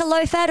you like a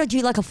low fat or do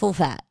you like a full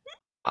fat?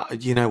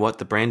 You know what?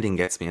 The branding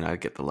gets me and I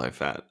get the low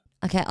fat.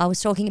 Okay, I was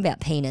talking about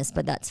penis,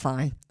 but that's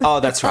fine. Oh,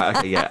 that's right.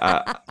 Okay,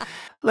 yeah.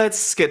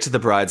 Let's get to the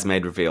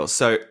bridesmaid reveal.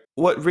 So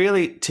what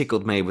really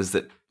tickled me was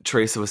that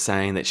Teresa was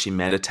saying that she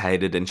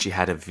meditated and she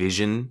had a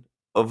vision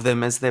of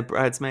them as their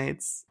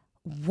bridesmaids.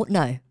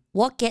 No.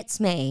 What gets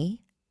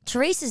me,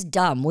 Teresa's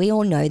dumb. We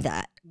all know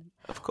that.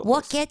 Of course.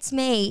 What gets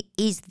me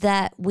is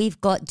that we've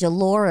got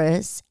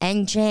Dolores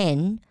and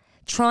Jen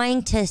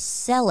trying to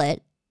sell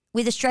it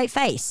with a straight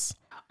face.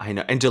 I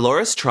know. And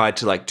Dolores tried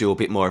to like do a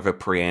bit more of a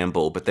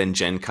preamble, but then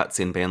Jen cuts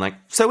in being like,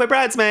 so we're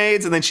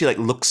bridesmaids. And then she like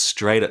looks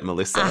straight at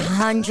Melissa.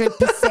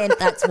 100%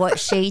 that's what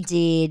she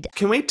did.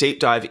 Can we deep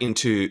dive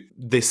into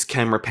this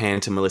camera pan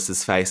to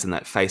Melissa's face and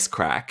that face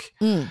crack?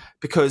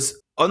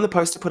 Because on the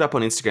post I put up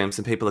on Instagram,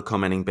 some people are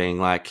commenting being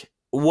like,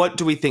 what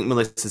do we think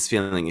Melissa's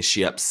feeling? Is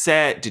she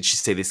upset? Did she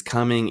see this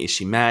coming? Is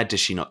she mad?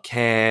 Does she not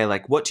care?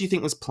 Like, what do you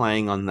think was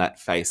playing on that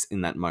face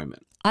in that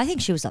moment? I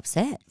think she was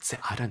upset.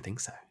 I don't think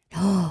so.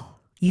 Oh,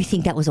 you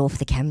think that was all for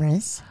the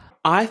cameras?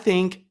 I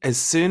think as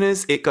soon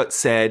as it got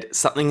said,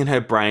 something in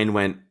her brain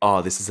went,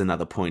 oh, this is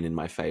another point in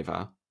my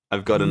favor.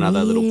 I've got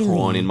another little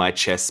pawn in my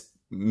chess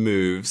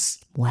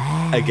moves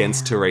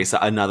against Teresa,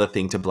 another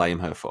thing to blame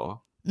her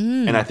for.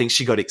 And I think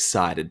she got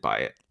excited by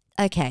it.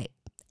 Okay.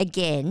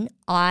 Again,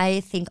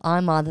 I think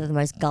I'm either the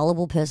most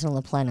gullible person on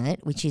the planet,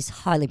 which is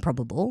highly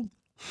probable,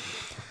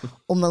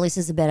 Or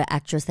Melissa's a better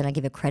actress than I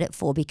give her credit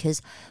for,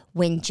 because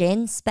when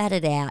Jen spat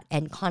it out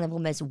and kind of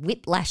almost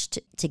whiplashed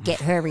to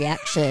get her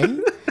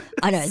reaction,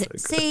 I know.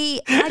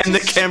 And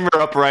the camera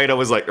operator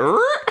was like,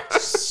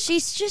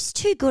 she's just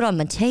too good on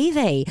my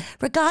TV.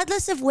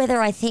 Regardless of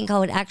whether I think I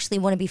would actually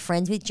want to be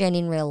friends with Jen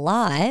in real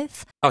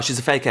life. oh, she's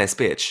a fake ass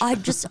bitch.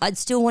 I'd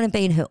still want to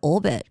be in her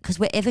orbit, because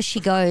wherever she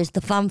goes,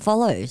 the fun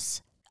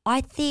follows.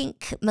 I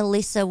think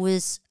Melissa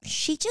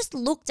she just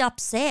looked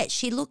upset.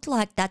 She looked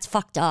like that's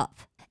fucked up.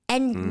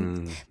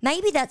 And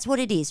maybe that's what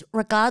it is.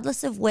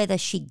 Regardless of whether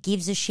she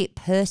gives a shit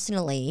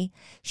personally,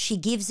 she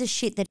gives a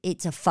shit that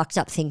it's a fucked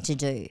up thing to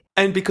do.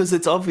 And because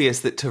it's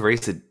obvious that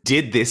Teresa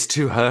did this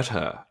to hurt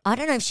her. I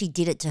don't know if she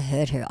did it to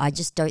hurt her. I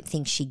just don't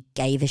think she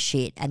gave a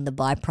shit. And the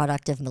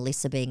byproduct of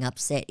Melissa being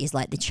upset is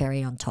like the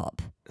cherry on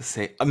top.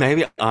 See,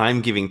 maybe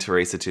I'm giving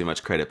Teresa too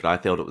much credit, but I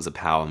thought it was a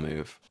power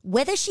move.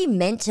 Whether she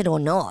meant it or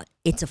not,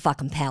 it's a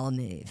fucking power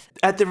move.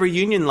 At the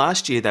reunion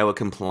last year, they were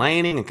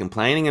complaining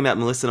about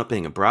Melissa not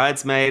being a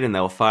bridesmaid, and they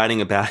were fighting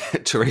about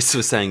it. Teresa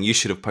was saying, you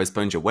should have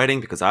postponed your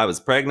wedding because I was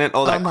pregnant,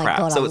 all that crap.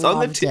 God, so it's on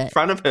the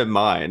front of her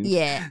mind.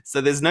 Yeah.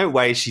 So there's no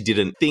way she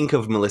didn't think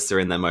of Melissa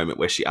in that moment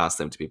where she asked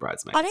them to be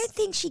bridesmaids. I don't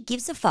think she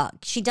gives a fuck.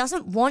 She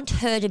doesn't want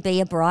her to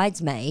be a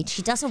bridesmaid.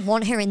 She doesn't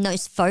want her in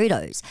those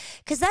photos.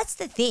 Because that's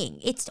the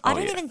thing. I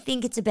don't even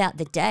think it's about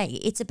the day.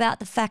 It's about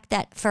the fact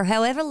that for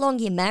however long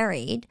you're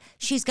married,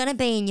 she's going to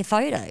be in your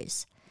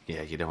photos.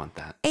 Yeah, you don't want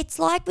that. It's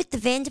like with the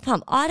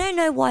Vanderpump. I don't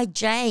know why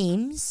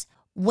James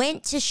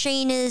went to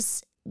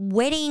Sheena's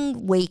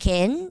wedding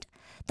weekend.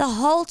 The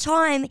whole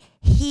time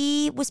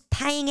he was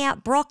paying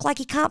out Brock like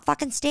he can't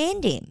fucking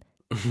stand him.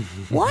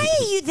 Why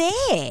are you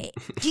there?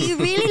 Do you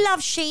really love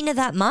Sheena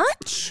that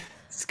much?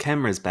 It's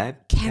cameras, babe.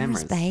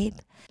 Cameras, babe.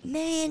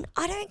 Man,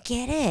 I don't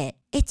get it.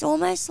 It's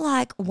almost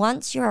like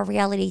once you're a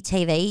reality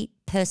TV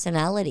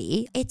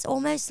personality, it's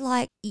almost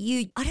like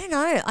I don't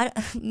know.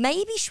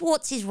 Maybe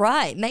Schwartz is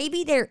right.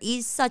 Maybe there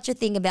is such a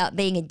thing about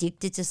being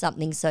addicted to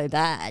something so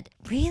bad.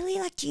 Really?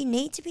 Like, do you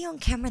need to be on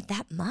camera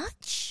that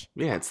much?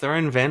 Yeah, it's their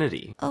own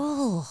vanity.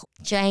 Oh,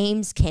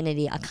 James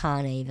Kennedy, I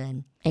can't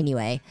even.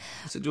 Anyway.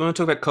 So do you want to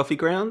talk about coffee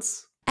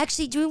grounds?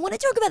 Actually, do we want to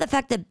talk about the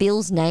fact that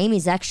Bill's name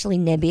is actually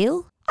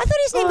Nabil? I thought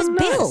his name was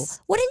Bill.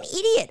 Nice. What an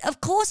idiot.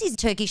 Of course his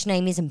Turkish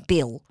name isn't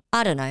Bill.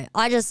 I don't know.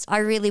 I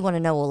really want to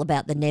know all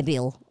about the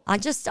Nabil. I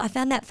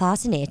found that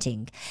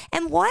fascinating.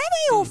 And why are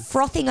they all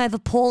frothing over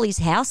Paulie's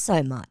house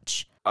so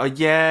much? Oh,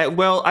 yeah.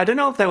 Well, I don't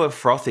know if they were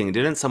frothing.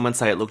 Didn't someone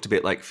say it looked a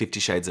bit like 50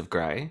 Shades of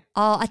Grey?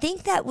 Oh, I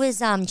think that was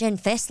Jen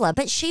Fessler,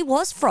 but she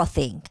was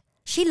frothing.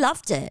 She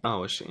loved it.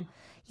 Oh, was she?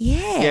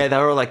 Yeah. Yeah, they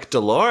were like,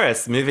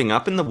 Dolores, moving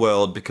up in the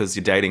world because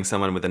you're dating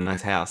someone with a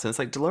nice house. And it's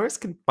like, Dolores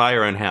can buy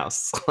her own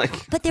house.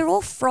 But they're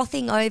all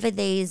frothing over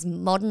these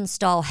modern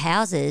style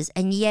houses,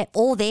 and yet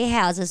all their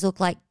houses look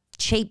like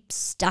cheap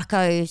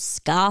stucco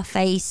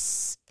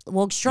Scarface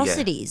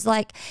monstrosities. Yeah.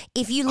 Like,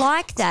 if you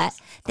like that,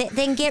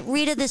 then get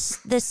rid of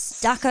the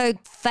stucco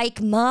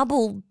fake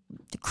marble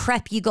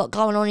crap you got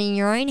going on in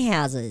your own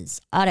houses.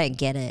 I don't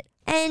get it.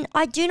 And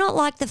I do not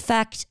like the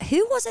fact,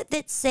 who was it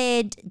that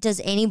said,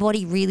 does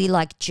anybody really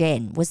like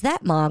Jen? Was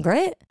that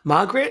Margaret?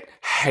 Margaret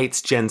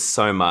hates Jen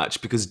so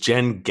much because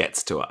Jen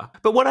gets to her.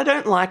 But what I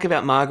don't like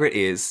about Margaret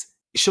is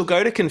she'll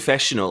go to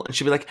confessional and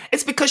she'll be like,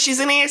 it's because she's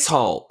an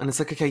asshole. And it's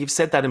like, okay, you've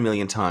said that a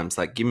million times.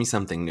 Like, give me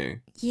something new.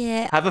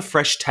 Yeah. Have a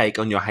fresh take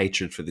on your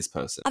hatred for this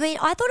person. I mean,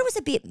 I thought it was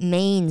a bit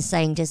mean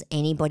saying, does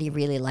anybody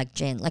really like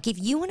Jen? Like, if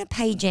you want to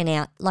pay Jen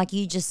out, like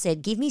you just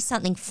said, give me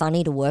something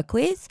funny to work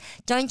with.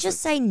 Don't just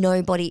say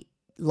nobody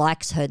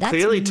likes her. That's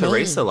Clearly mean.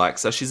 Teresa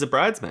likes her. She's a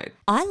bridesmaid.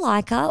 I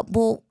like her.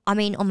 Well, I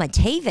mean, on my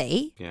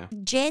TV, Yeah.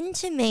 Jen,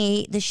 to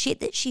me, the shit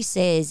that she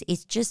says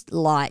is just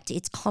light.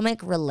 It's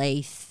comic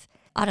relief.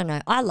 I don't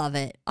know. I love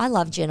it. I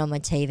love Jen on my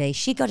TV.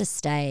 She got to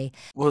stay.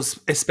 Well,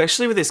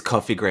 especially with this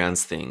coffee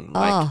grounds thing.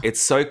 Like,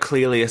 it's so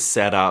clearly a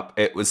setup.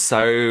 It was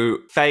so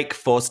fake,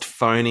 forced,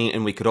 phony,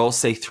 and we could all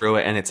see through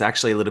it. And it's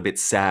actually a little bit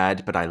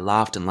sad, but I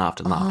laughed and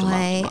laughed and laughed and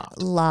laughed and laughed.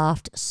 I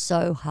laughed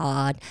so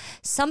hard.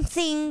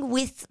 Something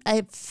with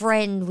a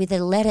friend with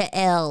a letter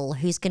L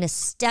who's going to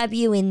stab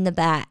you in the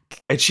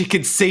back. And she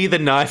could see the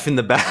knife in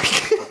the back.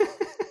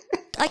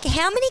 Like,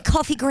 how many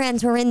coffee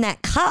grounds were in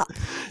that cup?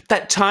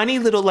 That tiny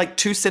little, like,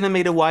 2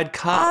 centimetre wide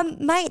cup.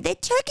 Mate, they're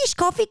Turkish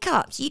coffee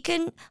cups. You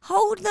can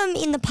hold them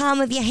in the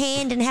palm of your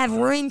hand and have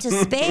room to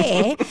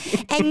spare.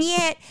 And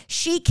yet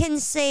she can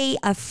see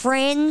a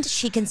friend.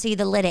 She can see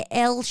the letter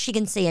L. She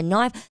can see a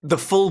knife. The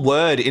full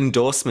word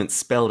endorsement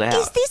spelled out.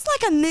 Is this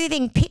like a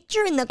moving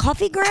picture in the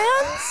coffee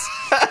grounds?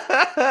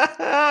 There's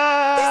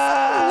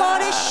a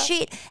lot of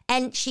shit.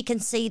 And she can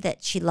see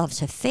that she loves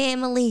her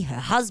family.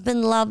 Her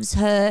husband loves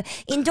her.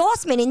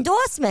 Endorsement.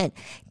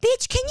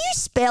 Bitch, can you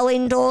spell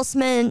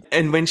endorsement?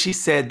 And when she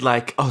said,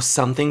 like, oh,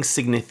 something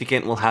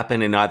significant will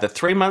happen in either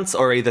 3 months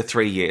or either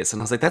 3 years.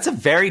 And I was like, that's a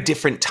very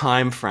different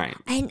time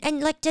frame. And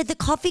like, did the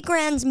coffee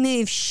grounds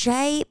move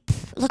shape?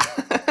 Look,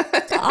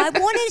 I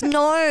want to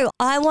know.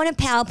 I want a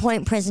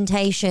PowerPoint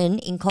presentation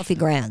in Coffee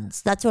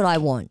Grounds. That's what I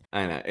want.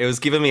 I know. It was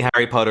giving me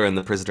Harry Potter and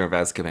the Prisoner of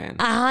Azkaban.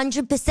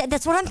 100%.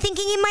 That's what I'm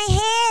thinking in my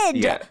head.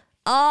 Yeah.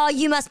 Oh,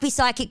 you must be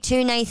psychic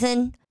too,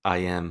 Nathan. I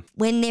am.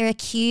 When they're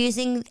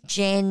accusing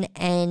Jen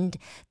and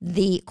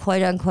the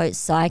quote-unquote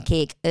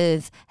psychic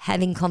of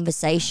having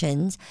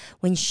conversations,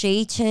 when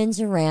she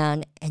turns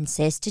around and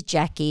says to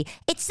Jackie,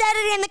 "It said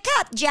it in the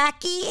cup,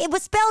 Jackie. It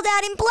was spelled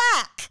out in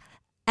black."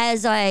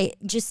 As I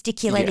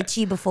gesticulated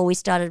to you before we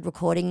started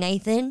recording,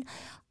 Nathan,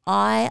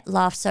 I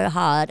laughed so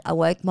hard I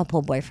woke my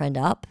poor boyfriend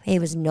up. He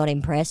was not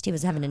impressed. He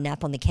was having a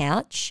nap on the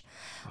couch.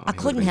 I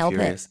couldn't help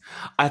it.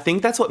 I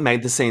think that's what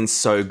made the scene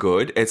so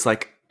good. It's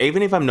like,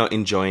 even if I'm not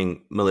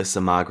enjoying Melissa,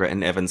 Margaret,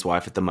 and Evan's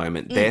wife at the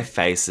moment, their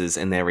faces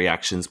and their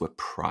reactions were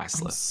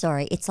priceless.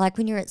 Sorry, it's like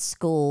when you're at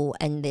school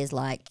and there's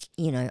like,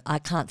 I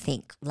can't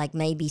think, like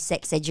maybe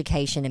sex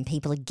education and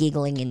people are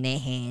giggling in their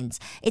hands.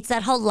 It's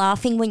that whole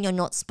laughing when you're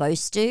not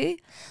supposed to.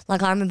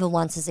 Like I remember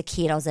once as a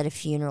kid, I was at a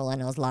funeral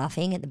and I was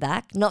laughing at the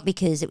back, not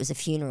because it was a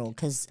funeral,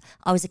 because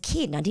I was a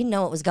kid and I didn't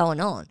know what was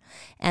going on.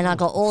 And I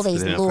got all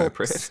these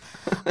looks.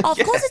 Of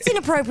course it's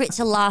inappropriate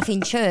to laugh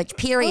in church,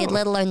 period,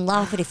 let alone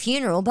laugh at a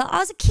funeral. But I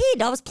was a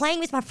kid. I was playing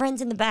with my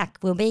friends in the back.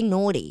 We were being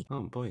naughty.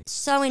 Oh, boy.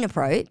 So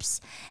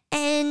inappropriate.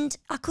 And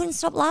I couldn't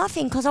stop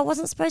laughing because I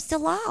wasn't supposed to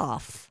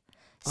laugh.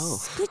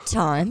 Oh. Good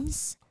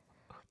times.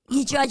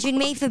 You judging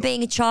me for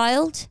being a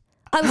child?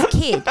 I was a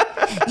kid.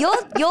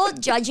 You're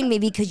judging me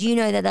because you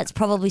know that that's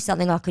probably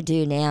something I could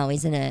do now,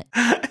 isn't it?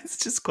 It's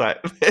just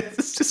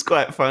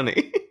quite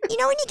funny. You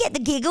know when you get the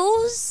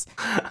giggles?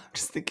 I'm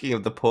just thinking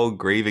of the poor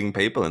grieving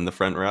people in the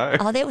front row.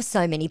 Oh, there were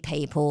so many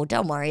people.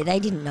 Don't worry. They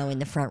didn't know in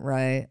the front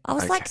row. I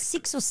was like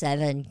 6 or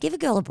 7. Give a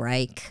girl a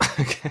break.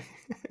 Okay.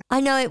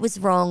 I know it was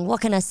wrong. What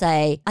can I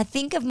say? I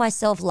think of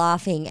myself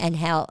laughing and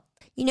how,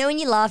 when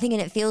you're laughing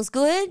and it feels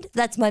good?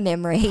 That's my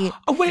memory.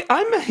 Oh, wait,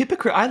 I'm a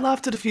hypocrite. I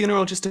laughed at a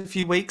funeral just a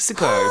few weeks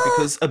ago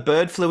because a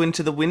bird flew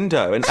into the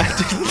window and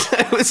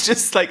it was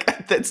just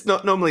like, that's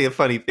not normally a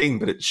funny thing,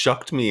 but it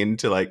shocked me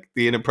into like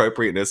the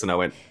inappropriateness and I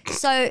went.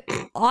 So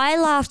I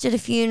laughed at a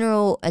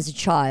funeral as a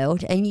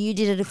child and you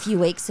did it a few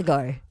weeks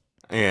ago.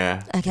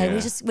 Yeah. Okay,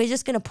 yeah. we're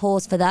just going to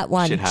pause for that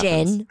one,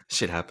 Jen.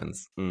 Shit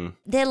happens. Mm.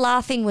 Their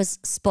laughing was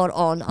spot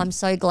on. I'm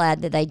so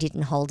glad that they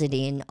didn't hold it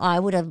in. I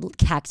would have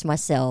cacked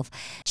myself.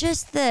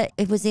 Just that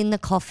it was in the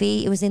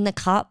coffee, it was in the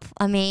cup.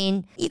 I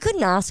mean, you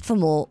couldn't ask for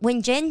more.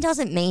 When Jen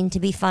doesn't mean to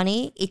be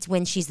funny, it's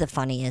when she's the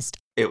funniest.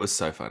 It was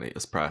so funny. It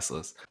was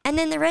priceless. And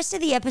then the rest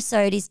of the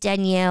episode is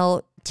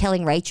Danielle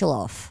telling Rachel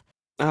off.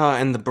 Oh,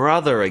 and the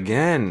brother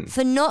again.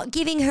 For not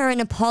giving her an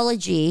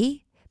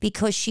apology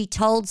because she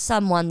told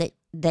someone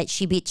that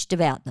she bitched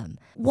about them.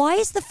 Why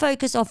is the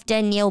focus off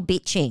Danielle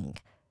bitching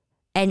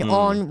and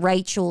on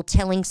Rachel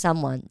telling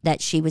someone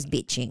that she was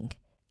bitching?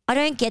 I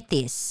don't get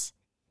this.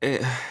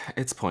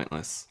 It's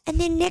pointless. And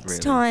then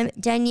next time,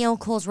 Danielle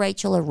calls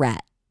Rachel a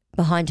rat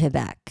behind her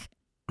back.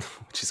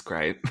 Which is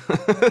great.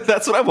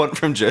 That's what I want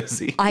from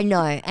Jersey. I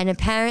know. And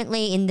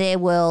apparently in their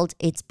world,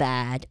 it's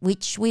bad,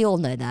 which we all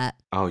know that.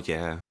 Oh,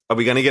 yeah. Are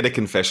we going to get a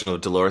confession of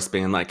Dolores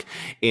being like,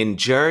 in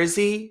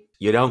Jersey,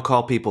 you don't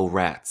call people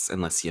rats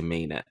unless you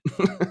mean it.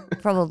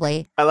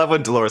 Probably. I love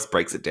when Dolores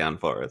breaks it down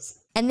for us.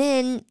 And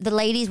then the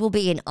ladies will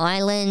be in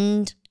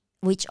Ireland,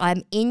 which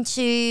I'm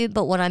into,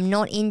 but what I'm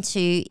not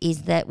into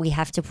is that we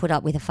have to put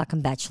up with a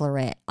fucking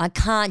bachelorette. I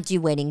can't do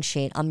wedding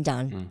shit. I'm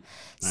done.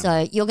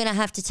 So you're going to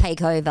have to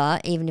take over,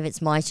 even if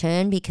it's my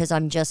turn, because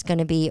I'm just going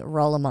to be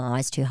rolling my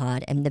eyes too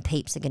hard and the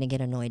peeps are going to get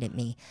annoyed at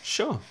me.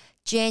 Sure.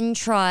 Jen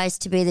tries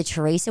to be the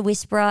Teresa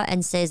whisperer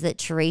and says that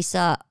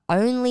Teresa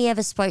only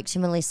ever spoke to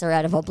Melissa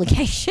out of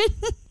obligation.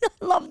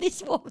 I love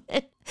this woman.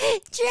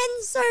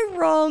 Jen's so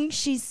wrong.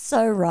 She's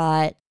so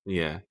right.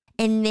 Yeah.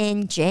 And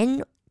then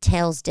Jen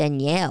tells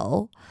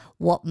Danielle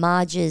what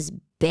Marge's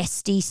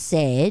bestie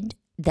said,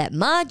 that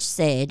Marge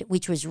said,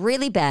 which was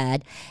really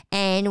bad.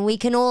 And we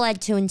can all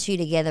add 2 and 2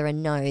 together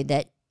and know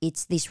that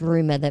it's this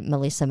rumor that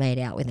Melissa made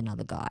out with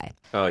another guy.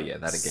 Oh, yeah,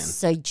 that again.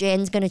 So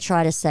Jen's going to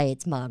try to say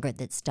it's Margaret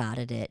that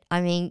started it.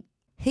 I mean,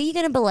 who are you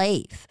going to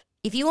believe?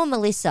 If you were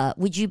Melissa,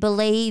 would you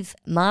believe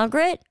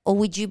Margaret or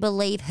would you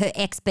believe her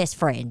ex-best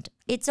friend?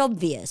 It's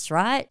obvious,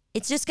 right?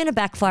 It's just going to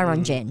backfire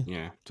on Jen.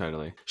 Yeah,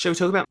 totally. Shall we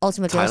talk about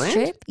Ultimate Thailand? Girls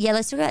Trip? Yeah,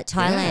 let's talk about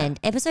Thailand.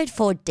 Yeah. Episode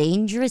 4,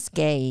 Dangerous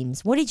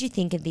Games. What did you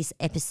think of this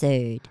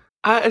episode?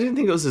 I didn't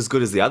think it was as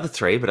good as the other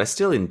 3, but I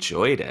still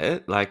enjoyed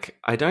it. Like,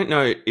 I don't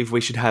know if we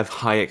should have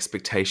high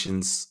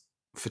expectations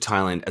for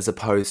Thailand as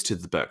opposed to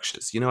the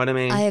Berkshires. You know what I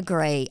mean? I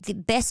agree. The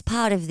best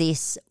part of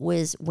this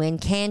was when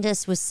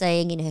Candace was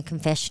saying in her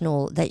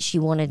confessional that she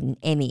wanted an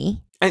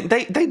Emmy. And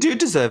they do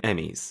deserve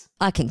Emmys.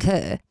 I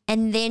concur.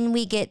 And then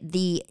we get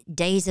the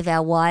Days of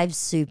Our Wives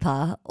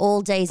super,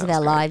 all Days of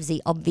Our Lives,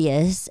 the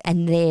obvious,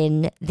 and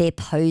then they're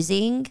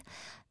posing.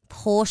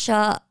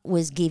 Portia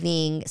was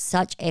giving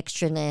such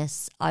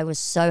extraness. I was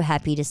so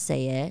happy to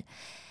see it.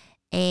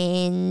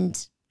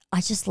 And I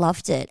just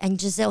loved it. And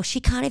Giselle, she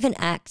can't even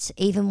act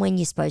even when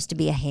you're supposed to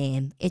be a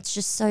ham. It's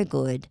just so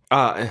good.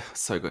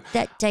 So good.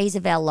 That Days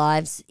of Our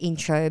Lives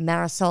intro,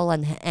 Marisol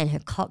and her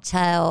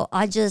cocktail,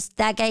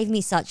 that gave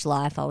me such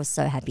life. I was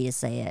so happy to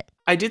see it.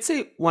 I did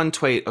see one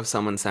tweet of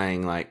someone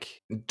saying,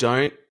 like,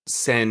 don't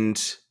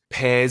send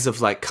pairs of,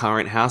 like,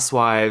 current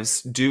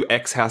housewives, do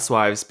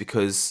ex-housewives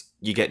because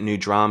you get new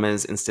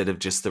dramas instead of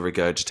just the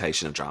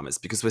regurgitation of dramas,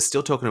 because we're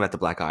still talking about the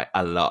black eye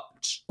a lot.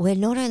 We're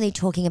not only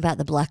talking about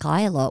the black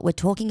eye a lot, we're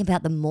talking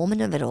about the Mormon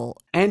of it all.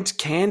 And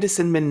Candace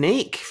and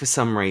Monique for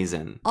some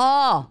reason.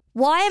 Oh,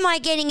 why am I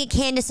getting a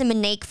Candace and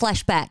Monique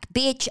flashback?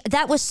 Bitch,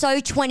 that was so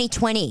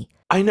 2020.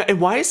 I know.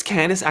 And why is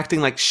Candace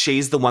acting like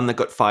she's the one that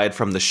got fired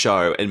from the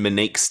show and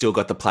Monique still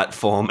got the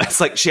platform? It's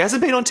like, she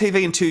hasn't been on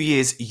TV in 2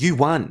 years. You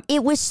won.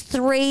 It was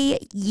 3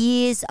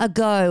 years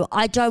ago.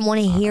 I don't want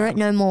to hear it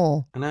no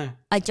more. I know.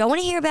 I don't want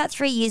to hear about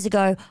 3 years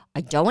ago.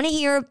 I don't want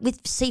to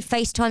see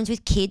FaceTimes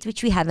with kids,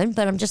 which we haven't,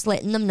 but I'm just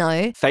letting them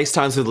know.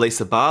 FaceTimes with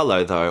Lisa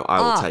Barlow, though,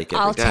 I will take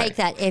every day. I'll take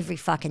that every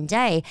fucking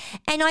day.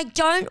 And I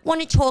don't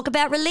want to talk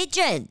about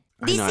religion.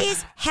 This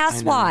is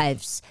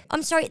Housewives.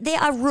 I'm sorry, there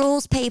are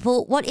rules,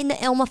 people. What in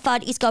the Elmer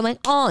Fudd is going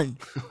on?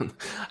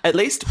 At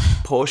least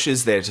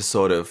Portia's there to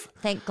sort of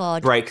thank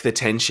God break the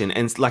tension.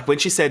 And like when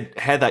she said,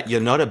 Heather,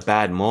 you're not a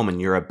bad Mormon,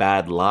 you're a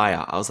bad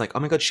liar. I was like, oh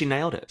my God, she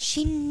nailed it.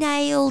 She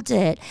nailed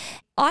it.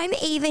 I'm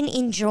even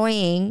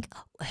enjoying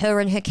her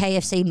and her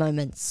KFC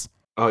moments.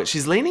 Oh,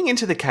 she's leaning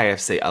into the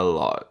KFC a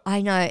lot.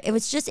 I know.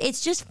 It's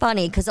just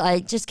funny because I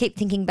just keep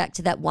thinking back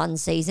to that one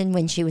season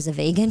when she was a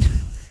vegan.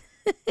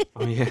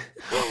 Oh, yeah.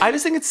 I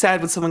just think it's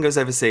sad when someone goes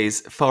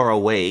overseas for a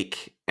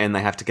week and they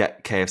have to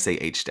get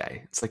KFC each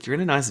day. It's like, you're in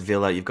a nice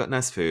villa, you've got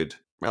nice food,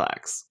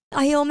 relax.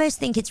 I almost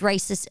think it's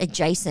racist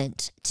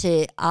adjacent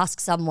to ask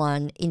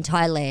someone in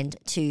Thailand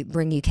to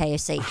bring you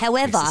KFC.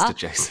 However,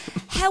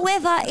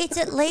 it's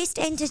at least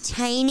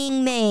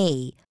entertaining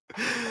me.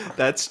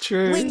 That's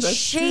true. When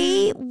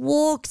she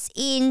walks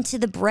into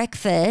the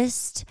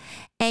breakfast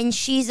and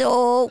she's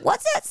all,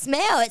 what's that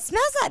smell? It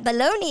smells like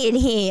bologna in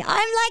here. I'm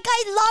like,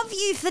 I love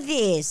you for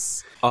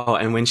this. Oh,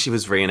 and when she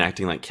was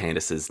reenacting like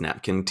Candace's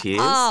napkin tears.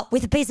 Oh,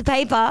 with a piece of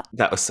paper.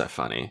 That was so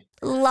funny.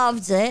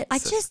 Loved it.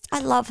 I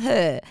love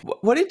her.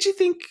 What did you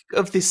think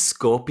of this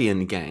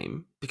scorpion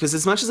game? Because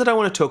as much as I don't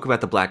want to talk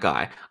about the black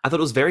eye, I thought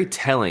it was very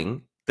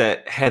telling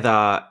that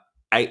Heather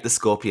ate the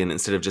scorpion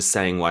instead of just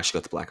saying why she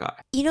got the black eye.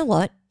 You know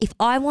what? If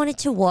I wanted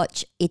to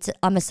watch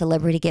I'm a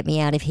Celebrity, Get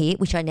Me Out of Here,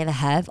 which I never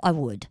have, I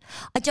would.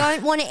 I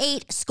don't want to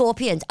eat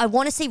scorpions. I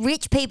want to see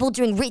rich people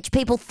doing rich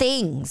people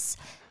things.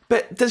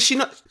 But does she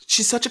not?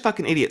 She's such a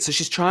fucking idiot. So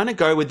she's trying to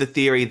go with the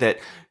theory that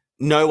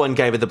no one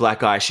gave her the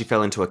black eye, she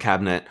fell into a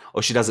cabinet,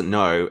 or she doesn't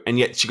know, and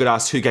yet she got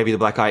asked who gave you the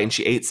black eye and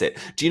she eats it.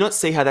 Do you not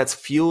see how that's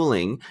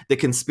fueling the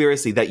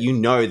conspiracy that you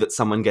know that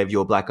someone gave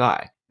you a black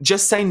eye?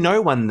 Just say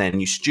no one then,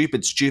 you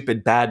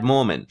stupid, bad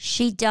Mormon.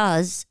 She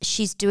does.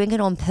 She's doing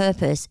it on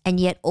purpose, and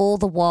yet all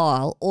the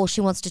while, all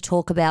she wants to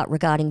talk about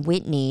regarding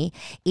Whitney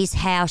is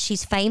how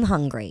she's fame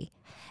hungry.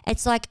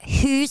 It's like,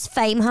 who's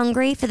fame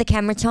hungry for the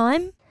camera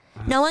time?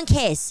 No one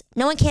cares.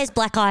 No one cares,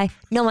 black eye.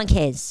 No one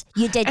cares.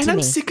 You're dead to me. And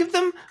I'm sick of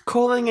them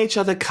calling each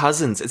other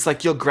cousins. It's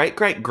like your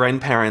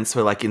great-great-grandparents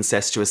were like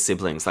incestuous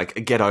siblings.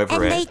 Like, get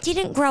over it. And they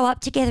didn't grow up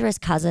together as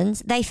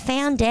cousins. They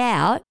found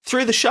out.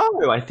 Through the show,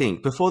 I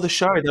think. Before the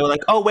show, they were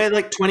like, oh, we're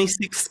like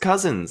 26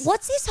 cousins.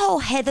 What's this whole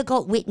Heather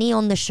got Whitney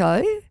on the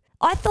show?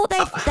 I thought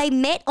they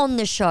met on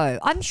the show.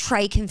 I'm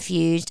straight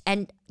confused,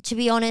 and to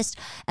be honest,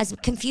 as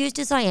confused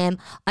as I am,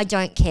 I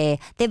don't care.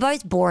 They're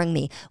both boring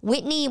me.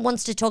 Whitney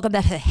wants to talk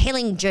about her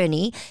healing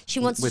journey. She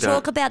wants to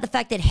talk about the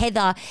fact that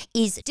Heather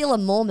is still a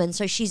Mormon,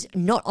 so she's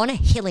not on a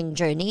healing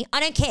journey. I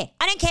don't care.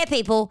 I don't care,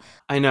 people.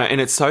 I know, and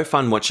it's so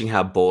fun watching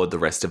how bored the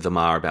rest of them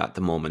are about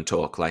the Mormon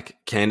talk. Like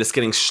Candace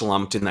getting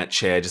slumped in that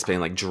chair, just being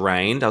like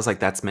drained. I was like,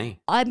 that's me.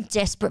 I'm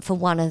desperate for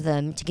one of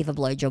them to give a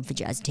blowjob for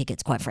jazz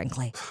tickets, quite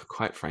frankly.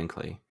 Quite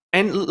frankly.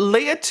 And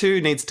Leah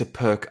too needs to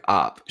perk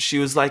up. She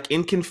was like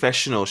in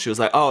confessional. She was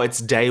like, oh, it's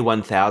day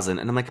 1000.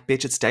 And I'm like,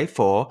 bitch, it's day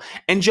 4.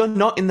 And you're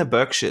not in the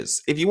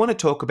Berkshires. If you want to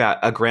talk about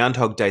a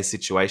Groundhog Day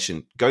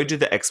situation, go do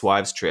the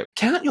ex-wives trip.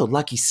 Count your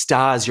lucky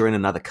stars you're in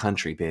another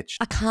country, bitch.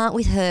 I can't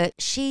with her.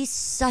 She's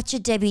such a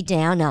Debbie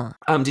Downer.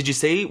 Did you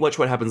see Watch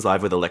What Happens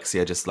Live with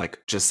Alexia just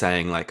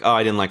saying like, oh,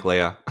 I didn't like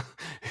Leah.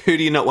 Who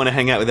do you not want to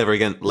hang out with ever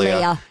again?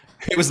 Leah.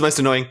 Who was the most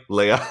annoying?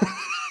 Leah.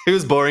 Who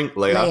was boring?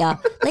 Leah.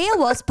 Leah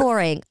was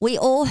boring. We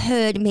all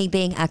heard me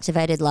being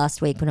activated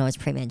last week when I was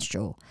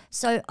premenstrual.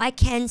 So I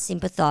can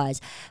sympathise.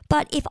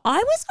 But if I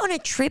was on a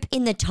trip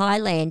in the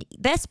Thailand,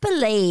 best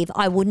believe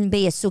I wouldn't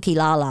be a Suki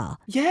Lala.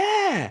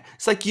 Yeah.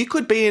 It's like you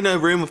could be in a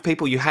room of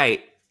people you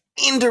hate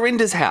in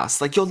Dorinda's house.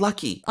 Like, you're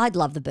lucky. I'd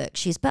love the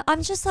Berkshires, but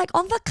I'm just like,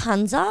 on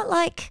Vacanza,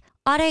 like,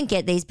 I don't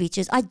get these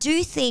bitches. I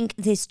do think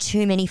there's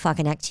too many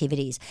fucking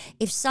activities.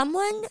 If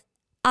someone,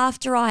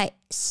 after I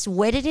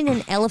sweated in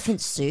an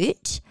elephant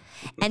suit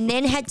and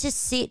then had to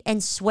sit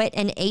and sweat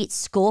and eat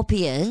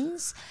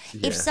scorpions,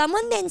 if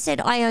someone then said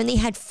I only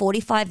had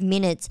 45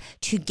 minutes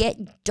to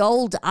get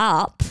dolled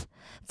up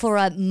for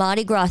a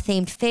Mardi Gras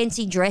themed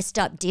fancy dressed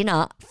up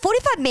dinner.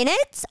 45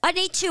 minutes? I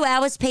need 2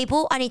 hours,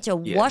 people. I need to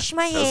wash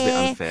my that was a bit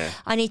hair. unfair.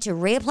 I need to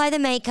reapply the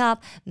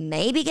makeup,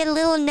 maybe get a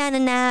little nana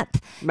nap.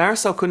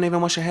 Marisol couldn't even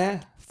wash her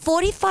hair.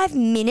 45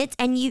 minutes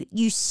and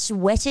you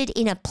sweated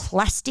in a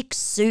plastic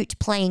suit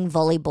playing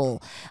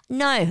volleyball.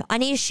 No, I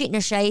need a shit and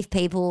a shave,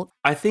 people.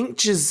 I think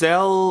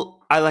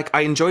Giselle, I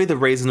enjoy the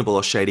reasonable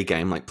or shady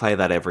game, like play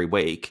that every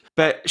week.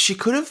 But she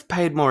could have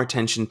paid more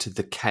attention to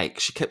the cake.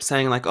 She kept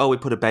saying like, oh, we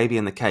put a baby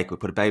in the cake. We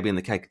put a baby in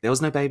the cake. There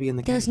was no baby in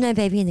the There cake. was no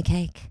baby in the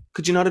cake.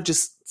 Could you not have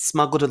just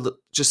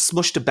just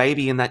smushed a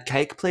baby in that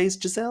cake, please,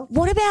 Giselle?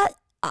 What about,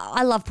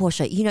 I love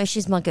Portia. You know,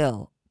 she's my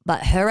girl.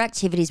 But her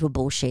activities were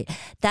bullshit.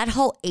 That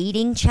whole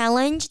eating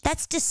challenge,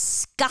 that's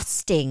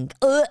disgusting.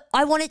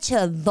 I wanted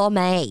to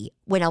vomit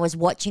when I was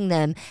watching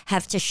them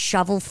have to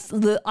shovel.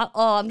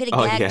 I'm going to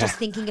gag just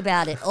thinking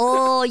about it.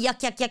 Oh,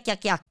 yuck, yuck, yuck,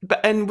 yuck, yuck.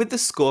 And with the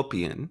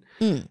scorpion,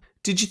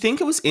 did you think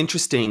it was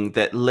interesting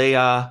that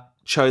Leah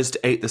chose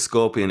to eat the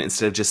scorpion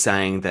instead of just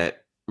saying that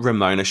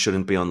Ramona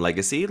shouldn't be on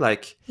Legacy?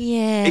 Like,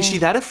 Yeah. is she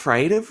that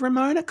afraid of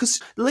Ramona? Because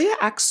Leah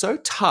acts so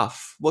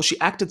tough. Well, she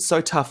acted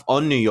so tough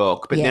on New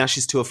York, but now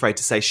she's too afraid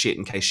to say shit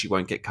in case she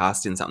won't get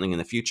cast in something in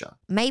the future.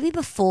 Maybe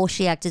before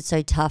she acted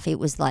so tough, it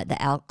was like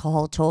the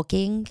alcohol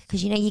talking.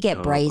 Because, you know, you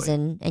get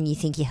brazen and you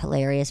think you're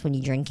hilarious when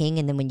you're drinking,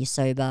 and then when you're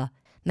sober,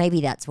 maybe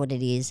that's what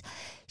it is.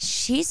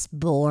 She's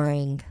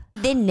boring.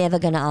 They're never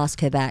going to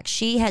ask her back.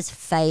 She has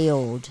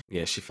failed.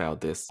 Yeah, she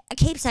failed this. I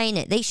keep saying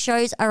it. These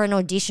shows are an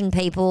audition,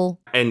 people.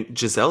 And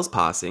Giselle's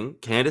passing.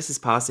 Candace is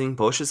passing.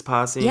 Portia's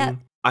passing. Yep.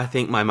 I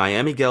think my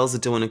Miami girls are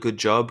doing a good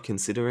job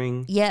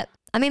considering. Yep.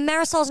 I mean,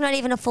 Marisol's not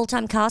even a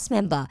full-time cast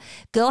member.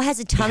 Girl has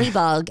a tummy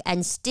bug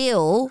and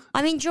still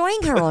I'm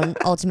enjoying her on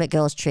Ultimate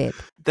Girls Trip.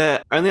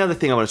 The only other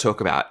thing I want to talk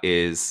about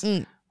is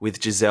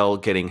with Giselle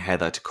getting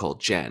Heather to call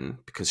Jen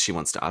because she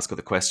wants to ask her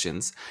the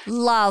questions.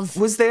 Love.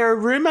 Was there a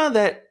rumor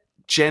that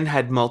Jen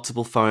had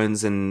multiple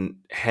phones and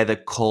Heather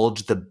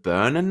called the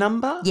burner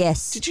number?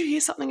 Yes. Did you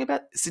hear something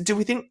about this? Do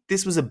we think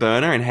this was a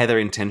burner and Heather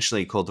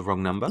intentionally called the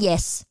wrong number?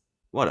 Yes.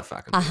 What a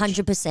fucking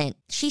bitch. 100%.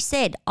 She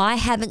said, I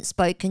haven't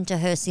spoken to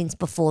her since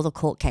before the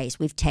court case.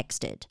 We've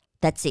texted.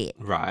 That's it.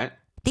 Right.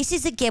 This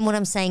is again what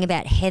I'm saying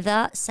about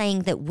Heather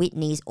saying that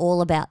Whitney's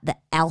all about the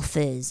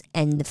alphas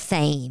and the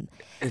fame.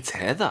 It's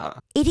Heather.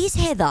 It is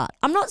Heather.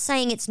 I'm not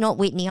saying it's not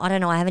Whitney. I don't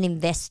know. I haven't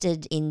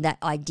invested in that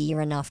idea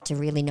enough to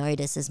really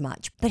notice as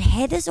much. But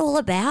Heather's all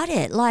about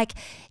it. Like,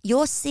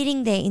 you're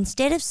sitting there,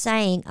 instead of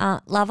saying,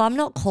 love, I'm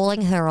not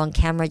calling her on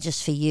camera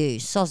just for you.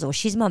 Sozzle,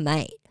 she's my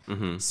mate.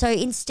 Mm-hmm. So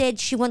instead,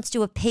 she wants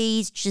to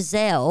appease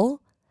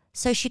Giselle.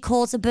 So she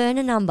calls a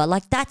burner number.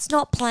 Like, that's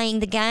not playing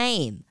the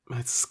game.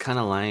 It's kind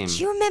of lame. Do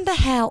you remember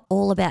how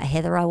all about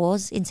Heather I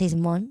was in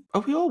season 1? Oh,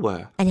 we all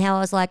were. And how I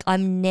was like,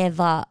 I'm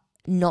never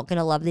not going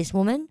to love this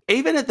woman?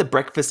 Even at the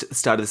breakfast at the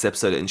start of this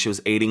episode and she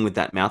was eating with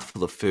that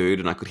mouthful of food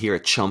and I could hear her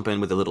chomping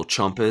with the little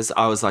chompers,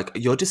 I was like,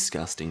 you're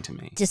disgusting to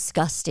me.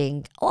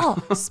 Disgusting. Oh,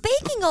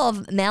 speaking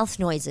of mouth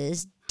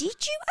noises, did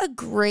you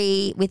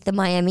agree with the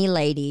Miami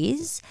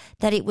ladies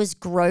that it was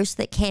gross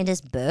that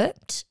Candace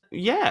burped?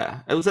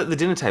 Yeah. It was at the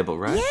dinner table,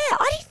 right? Yeah,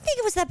 I didn't think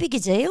it was that big a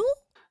deal.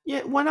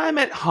 Yeah, when I'm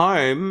at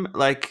home,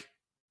 like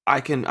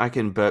I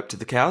can burp till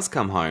the cows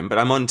come home, but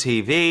I'm on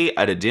TV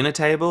at a dinner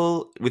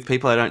table with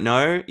people I don't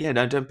know. Yeah,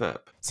 no, don't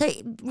burp. So,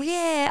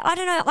 yeah, I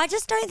don't know. I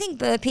just don't think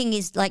burping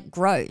is like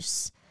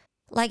gross.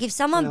 Like if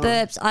someone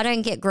burps, I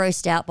don't get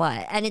grossed out by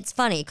it. And it's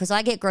funny because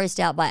I get grossed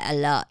out by it a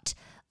lot.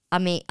 I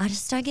mean, I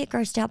just don't get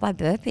grossed out by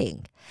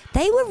burping.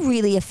 They were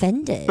really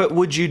offended. But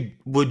would you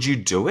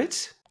do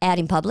it? Out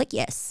in public,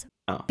 yes.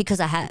 Oh, because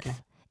I have. Okay.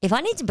 If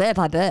I need to burp,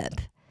 I burp.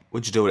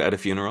 Would you do it at a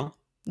funeral?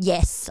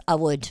 Yes, I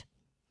would.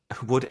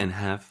 Would and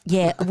have?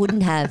 Yeah, I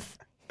wouldn't have.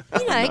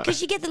 You know,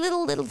 because you get the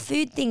little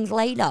food things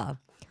later.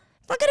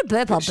 If I got to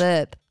burp, I'll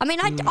burp. I mean,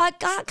 I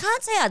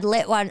can't say I'd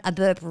let a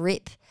burp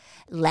rip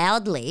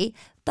loudly,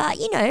 but,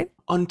 you know.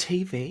 On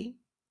TV?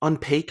 On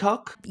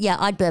Peacock? Yeah,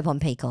 I'd burp on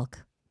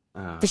Peacock.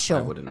 For sure.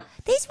 I wouldn't.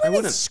 These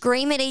women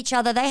scream at each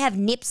other. They have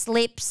nip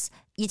slips.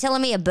 You're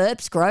telling me a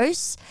burp's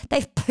gross?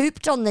 They've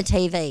pooped on the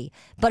TV,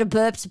 but a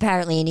burp's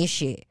apparently an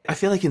issue. I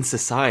feel like in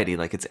society,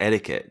 like it's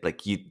etiquette.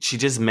 Like she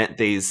just met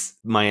these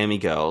Miami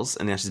girls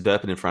and now she's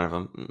burping in front of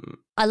them.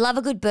 I love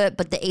a good burp,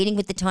 but the eating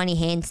with the tiny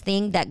hands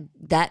thing, that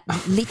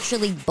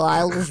literally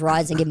bile was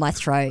rising in my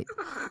throat.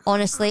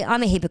 Honestly,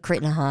 I'm a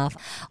hypocrite and a half.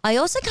 I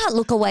also can't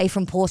look away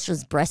from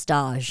Portia's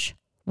breastage.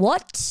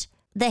 What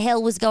the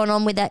hell was going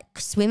on with that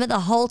swimmer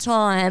the whole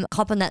time,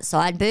 copping that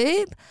side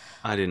boob?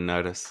 I didn't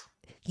notice.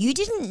 You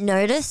didn't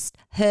notice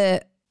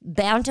her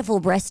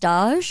bountiful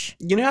breastage?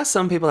 You know how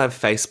some people have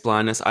face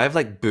blindness? I have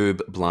like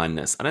boob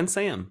blindness. I don't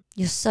see them.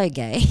 You're so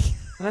gay.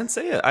 I don't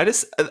see it.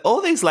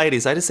 All these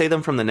ladies, I just see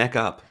them from the neck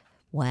up.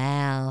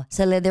 Wow.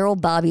 So they're all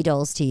Barbie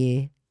dolls to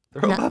you?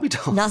 They're all Barbie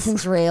dolls.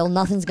 Nothing's real.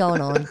 Nothing's going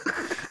on.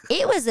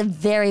 It was a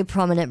very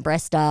prominent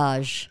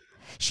breastage.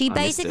 She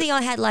basically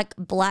had like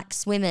black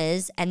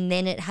swimmers and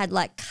then it had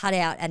like cut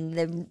out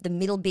and the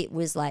middle bit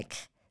was like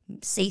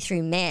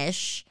see-through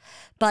mesh,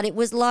 but it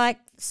was like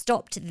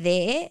stopped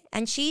there,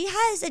 and she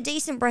has a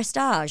decent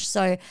breastage,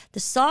 so the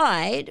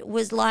side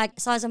was like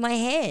the size of my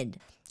head.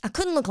 I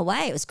couldn't look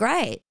away. It was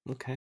great.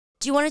 Okay.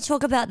 Do you want to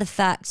talk about the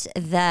fact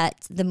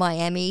that the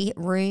Miami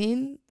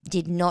room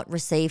did not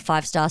receive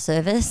 5-star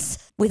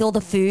service with all the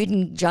food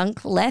and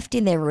junk left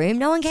in their room?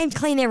 No one came to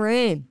clean their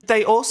room.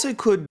 They also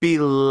could be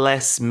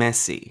less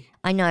messy.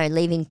 I know,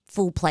 leaving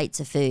full plates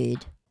of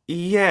food.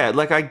 Yeah,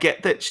 like I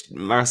get that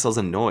Marisol's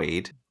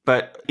annoyed,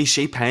 but is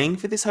she paying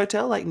for this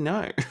hotel? Like,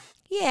 no.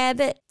 Yeah,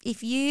 but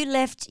if you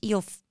left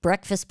your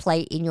breakfast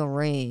plate in your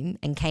room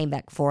and came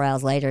back 4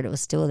 hours later and it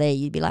was still there,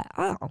 you'd be like,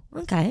 oh,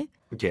 okay.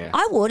 Yeah.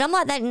 I would. I'm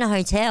like that in a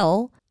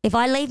hotel. If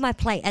I leave my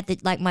plate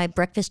at my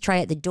breakfast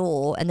tray at the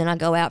door and then I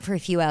go out for a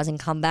few hours and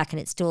come back and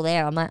it's still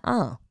there, I'm like,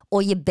 oh.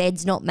 Or your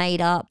bed's not made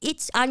up.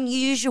 It's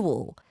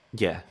unusual.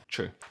 Yeah,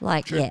 true.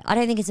 Like, True. yeah, I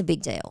don't think it's a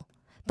big deal.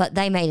 But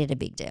they made it a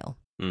big deal.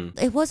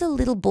 It was a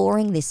little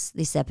boring,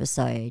 this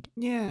episode.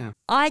 Yeah.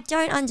 I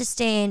don't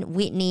understand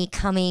Whitney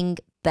coming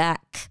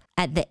back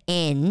at the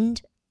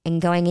end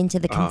and going into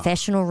the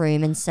confessional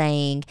room and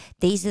saying,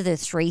 these are the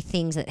 3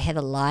 things that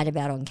Heather lied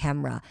about on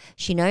camera.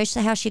 She knows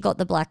how she got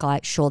the black eye.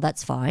 Sure,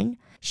 that's fine.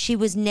 She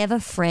was never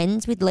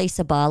friends with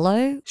Lisa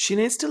Barlow. She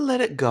needs to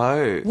let it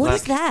go. What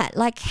is that?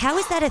 Like, how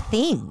is that a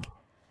thing?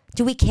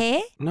 Do we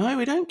care? No,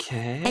 we don't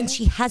care. And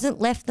she hasn't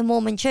left the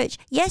Mormon church.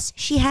 Yes,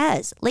 she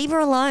has. Leave her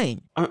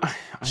alone. I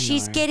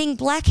She's know. getting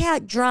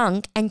blackout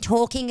drunk and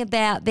talking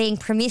about being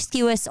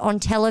promiscuous on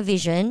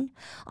television.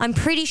 I'm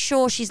pretty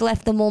sure she's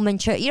left the Mormon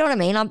church. You know what I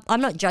mean?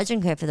 I'm not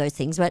judging her for those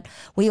things, but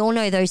we all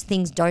know those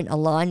things don't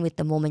align with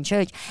the Mormon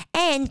church.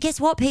 And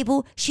guess what,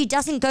 people? She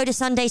doesn't go to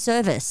Sunday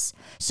service.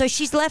 So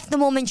she's left the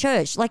Mormon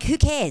church. Like, who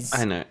cares?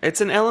 I know.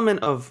 It's an element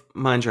of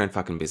mind your own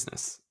fucking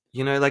business.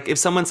 You know, like if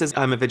someone says,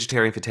 I'm a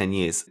vegetarian for 10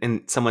 years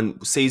and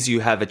someone sees you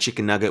have a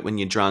chicken nugget when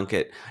you're drunk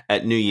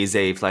at New Year's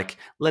Eve, like,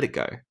 let it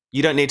go.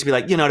 You don't need to be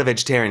like, you're not a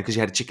vegetarian because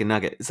you had a chicken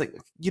nugget. It's like,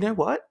 you know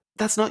what?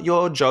 That's not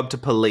your job to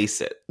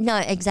police it. No,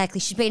 exactly.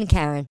 She's been a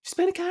Karen. She's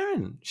been a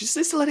Karen. She just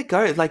needs to let it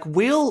go. Like,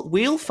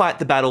 we'll fight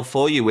the battle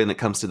for you when it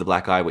comes to the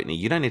black eye, Whitney.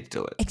 You don't need to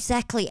do it.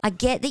 Exactly. I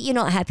get that you're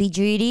not happy,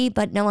 Judy,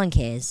 but no one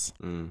cares.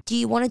 Do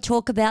you want to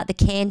talk about the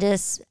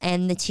Candace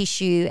and the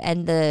tissue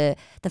and the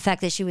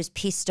fact that she was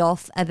pissed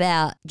off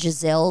about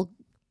Giselle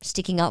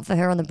sticking up for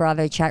her on the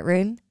Bravo chat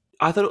room?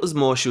 I thought it was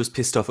more she was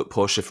pissed off at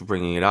Portia for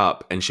bringing it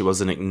up and she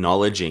wasn't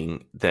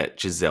acknowledging that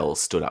Giselle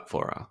stood up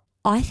for her.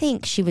 I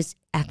think she was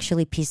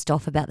actually pissed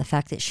off about the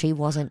fact that she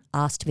wasn't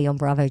asked to be on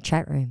Bravo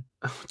chat room.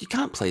 You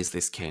can't please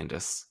this,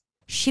 Candace.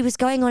 She was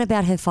going on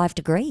about her 5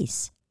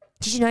 degrees.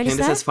 Did you notice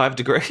Candace that? has 5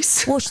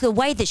 degrees. Well, the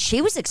way that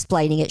she was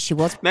explaining it, she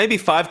was. Maybe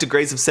 5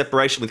 degrees of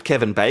separation with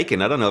Kevin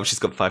Bacon. I don't know if she's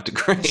got 5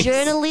 degrees.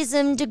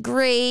 Journalism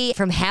degree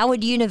from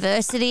Howard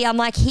University. I'm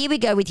like, here we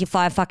go with your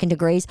 5 fucking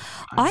degrees.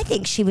 I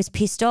think she was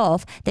pissed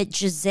off that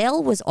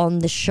Giselle was on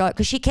the show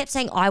because she kept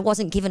saying I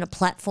wasn't given a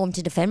platform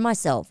to defend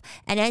myself.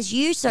 And as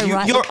you so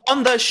rightly... You're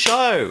on the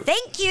show.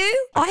 Thank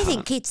you. I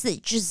think it's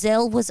that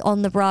Giselle was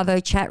on the Bravo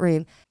chat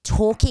room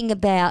talking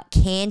about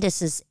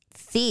Candace's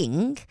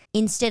thing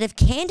instead of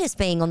Candace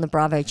being on the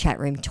Bravo chat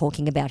room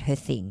talking about her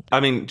thing. I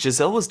mean,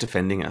 Giselle was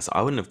defending us.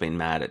 I wouldn't have been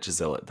mad at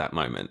Giselle at that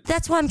moment.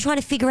 That's why I'm trying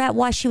to figure out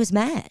why she was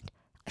mad.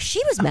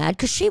 She was mad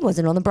because she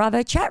wasn't on the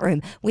Bravo chat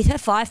room with her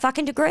 5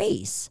 fucking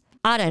degrees.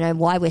 I don't know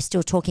why we're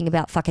still talking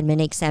about fucking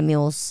Monique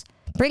Samuels.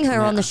 Bring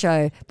her on the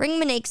show. Bring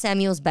Monique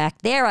Samuels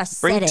back. There, I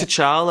said Bring it.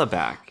 T'Challa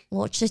back.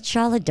 Well,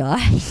 T'Challa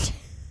died.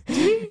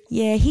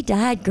 Yeah, he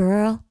died,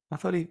 girl. I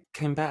thought he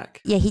came back.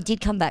 Yeah, he did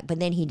come back,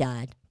 but then he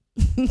died.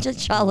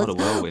 T'Challa. What a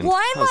whirlwind.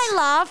 Why am I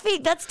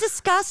laughing? That's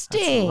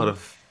disgusting. That's a lot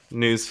of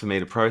news for me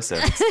to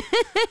process.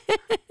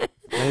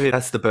 Maybe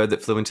that's the bird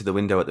that flew into the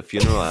window at the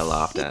funeral I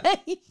laughed at.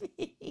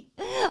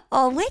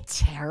 Oh, we're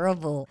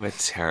terrible. We're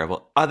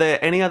terrible. Are there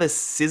any other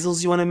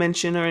sizzles you want to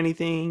mention or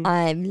anything?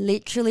 I'm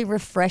literally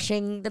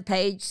refreshing the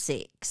page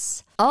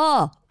 6.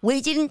 Oh,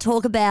 we didn't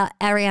talk about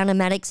Ariana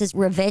Maddox's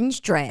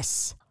revenge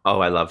dress. Oh,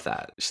 I love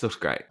that. She looks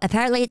great.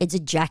 Apparently it's a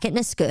jacket and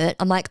a skirt.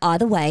 I'm like,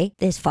 either way,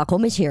 there's fuck all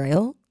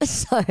material.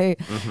 So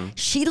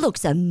she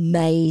looks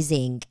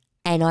amazing.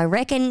 And I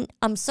reckon,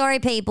 I'm sorry,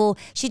 people,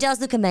 she does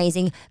look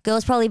amazing.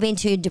 Girl's probably been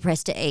too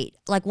depressed to eat.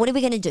 Like, what are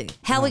we going to do?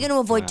 How are we going to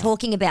avoid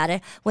talking about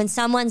it when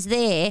someone's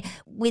there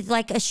with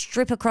like a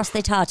strip across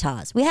their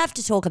tartars? We have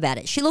to talk about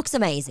it. She looks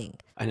amazing.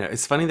 I know.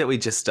 It's funny that we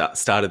just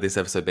started this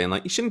episode being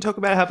like, you shouldn't talk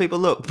about how people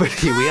look, but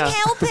here we are. Can't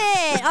help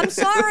it. I'm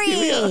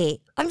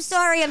sorry. I'm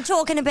sorry. I'm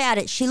talking about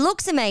it. She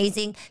looks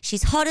amazing.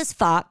 She's hot as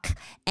fuck.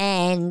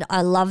 And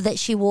I love that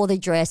she wore the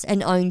dress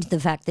and owned the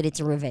fact that it's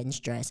a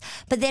revenge dress.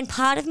 But then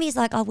part of me is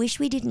like, I wish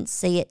we didn't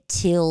see it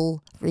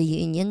till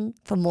reunion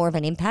for more of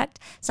an impact.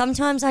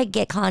 Sometimes I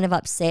get kind of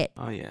upset.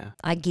 Oh, yeah.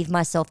 I give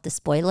myself the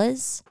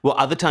spoilers. Well,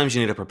 other times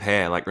you need to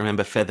prepare. Like,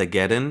 remember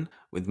Feathergeddon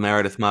with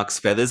Meredith Marks'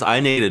 feathers? I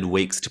needed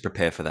weeks to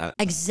prepare for that.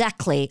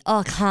 Exactly.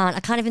 Oh, I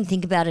can't even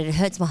think about it. It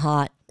hurts my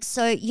heart.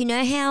 So you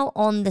know how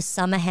on the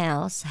summer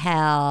house,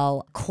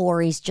 how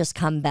Corey's just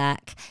come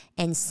back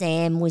and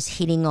Sam was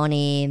hitting on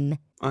him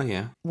Oh,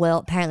 yeah. Well,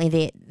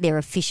 apparently they're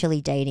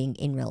officially dating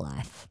in real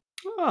life.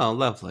 Oh,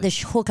 lovely. The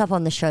hookup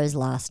on the shows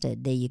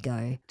lasted. There you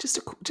go.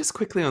 Just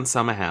quickly on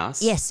Summer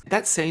House. Yes.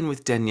 That scene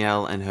with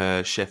Danielle and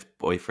her chef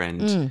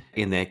boyfriend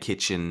in their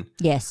kitchen.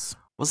 Yes.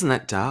 Wasn't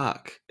that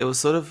dark? It was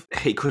sort of,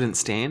 he couldn't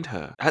stand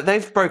her.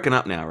 They've broken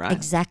up now, right?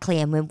 Exactly.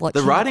 And we're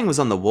watching. The writing was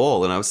on the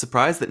wall, and I was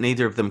surprised that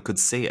neither of them could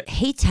see it.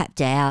 He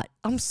tapped out.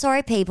 I'm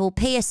sorry, people.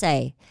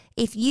 PSA.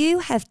 If you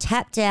have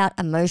tapped out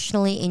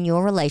emotionally in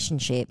your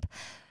relationship,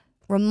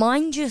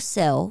 remind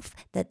yourself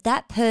that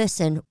that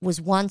person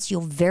was once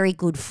your very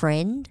good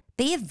friend.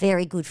 Be a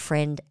very good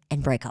friend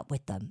and break up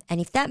with them.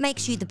 And if that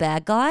makes you the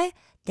bad guy,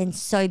 then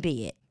so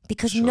be it.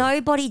 Because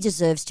nobody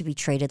deserves to be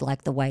treated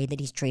like the way that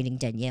he's treating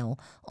Danielle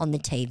on the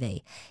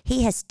TV.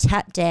 He has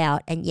tapped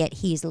out, and yet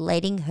he is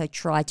letting her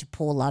try to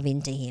pour love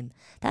into him.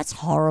 That's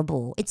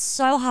horrible. It's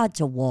so hard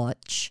to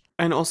watch.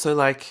 And also,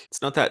 like,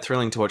 it's not that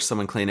thrilling to watch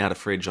someone clean out a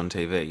fridge on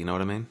TV, you know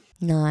what I mean?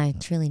 No,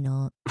 it's really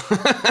not.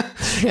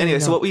 Anyway,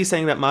 so what were you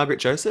saying about Margaret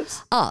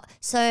Josephs? Oh,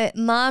 so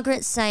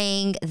Margaret's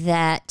saying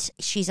that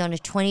she's on a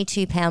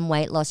 22-pound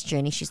weight loss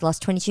journey. She's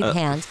lost 22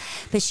 pounds,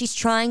 but she's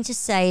trying to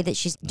say that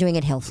she's doing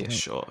it healthily.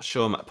 Yeah,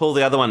 sure. Pull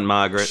the other one,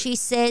 Margaret. She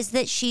says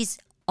that she's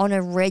on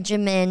a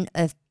regimen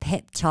of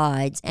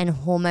peptides and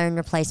hormone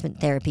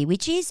replacement therapy,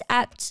 which is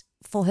apt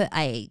for her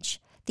age.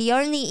 The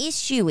only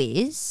issue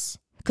is,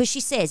 because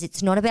she says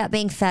it's not about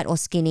being fat or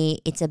skinny,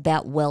 it's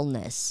about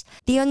wellness.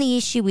 The only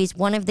issue is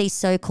one of these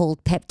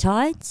so-called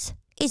peptides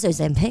is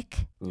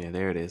Ozempic. Yeah,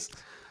 there it is.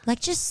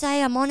 Like, just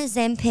say I'm on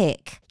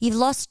Ozempic. You've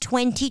lost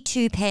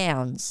 22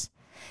 pounds.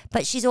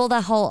 But she's all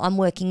the whole, I'm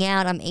working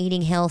out, I'm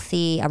eating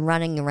healthy, I'm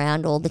running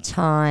around all the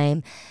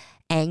time,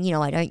 and,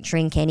 I don't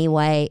drink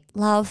anyway.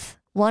 Love,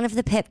 one of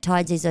the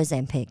peptides is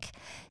Ozempic.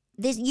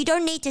 You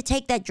don't need to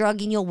take that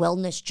drug in your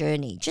wellness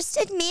journey. Just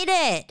admit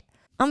it.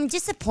 I'm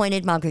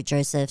disappointed, Margaret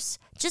Josephs.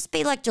 Just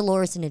be like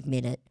Dolores and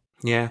admit it.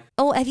 Yeah.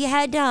 Oh, have you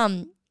had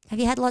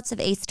lots of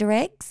Easter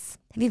eggs?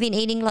 Have you been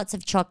eating lots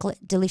of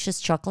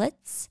delicious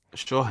chocolates?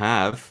 Sure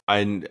have.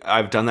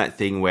 I've done that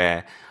thing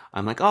where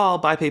I'm like, I'll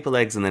buy people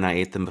eggs, and then I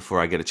eat them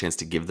before I get a chance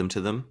to give them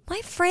to them.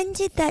 My friend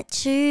did that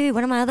too.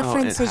 One of my other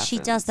friends said she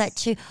does that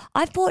too.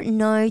 I've bought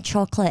no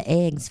chocolate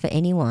eggs for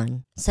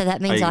anyone. So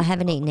that means I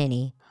haven't eaten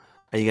any.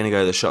 Are you going to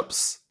go to the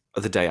shops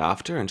the day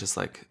after and just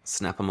like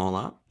snap them all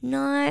up?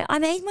 No, I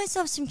made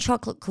myself some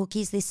chocolate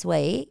cookies this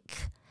week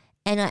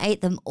and I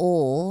ate them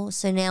all.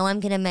 So now I'm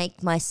going to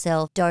make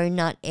myself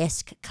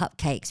donut-esque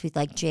cupcakes with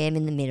like jam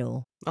in the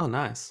middle. Oh,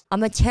 nice.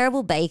 I'm a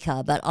terrible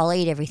baker, but I'll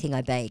eat everything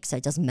I bake, so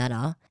it doesn't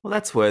matter. Well,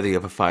 that's worthy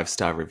of a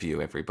 5-star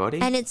review,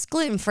 everybody. And it's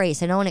gluten-free,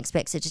 so no one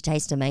expects it to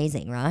taste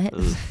amazing, right?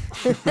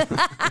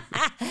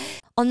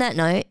 On that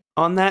note,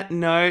 thanks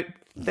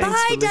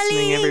bye, for listening,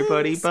 darlings.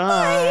 everybody.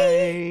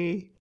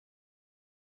 Bye.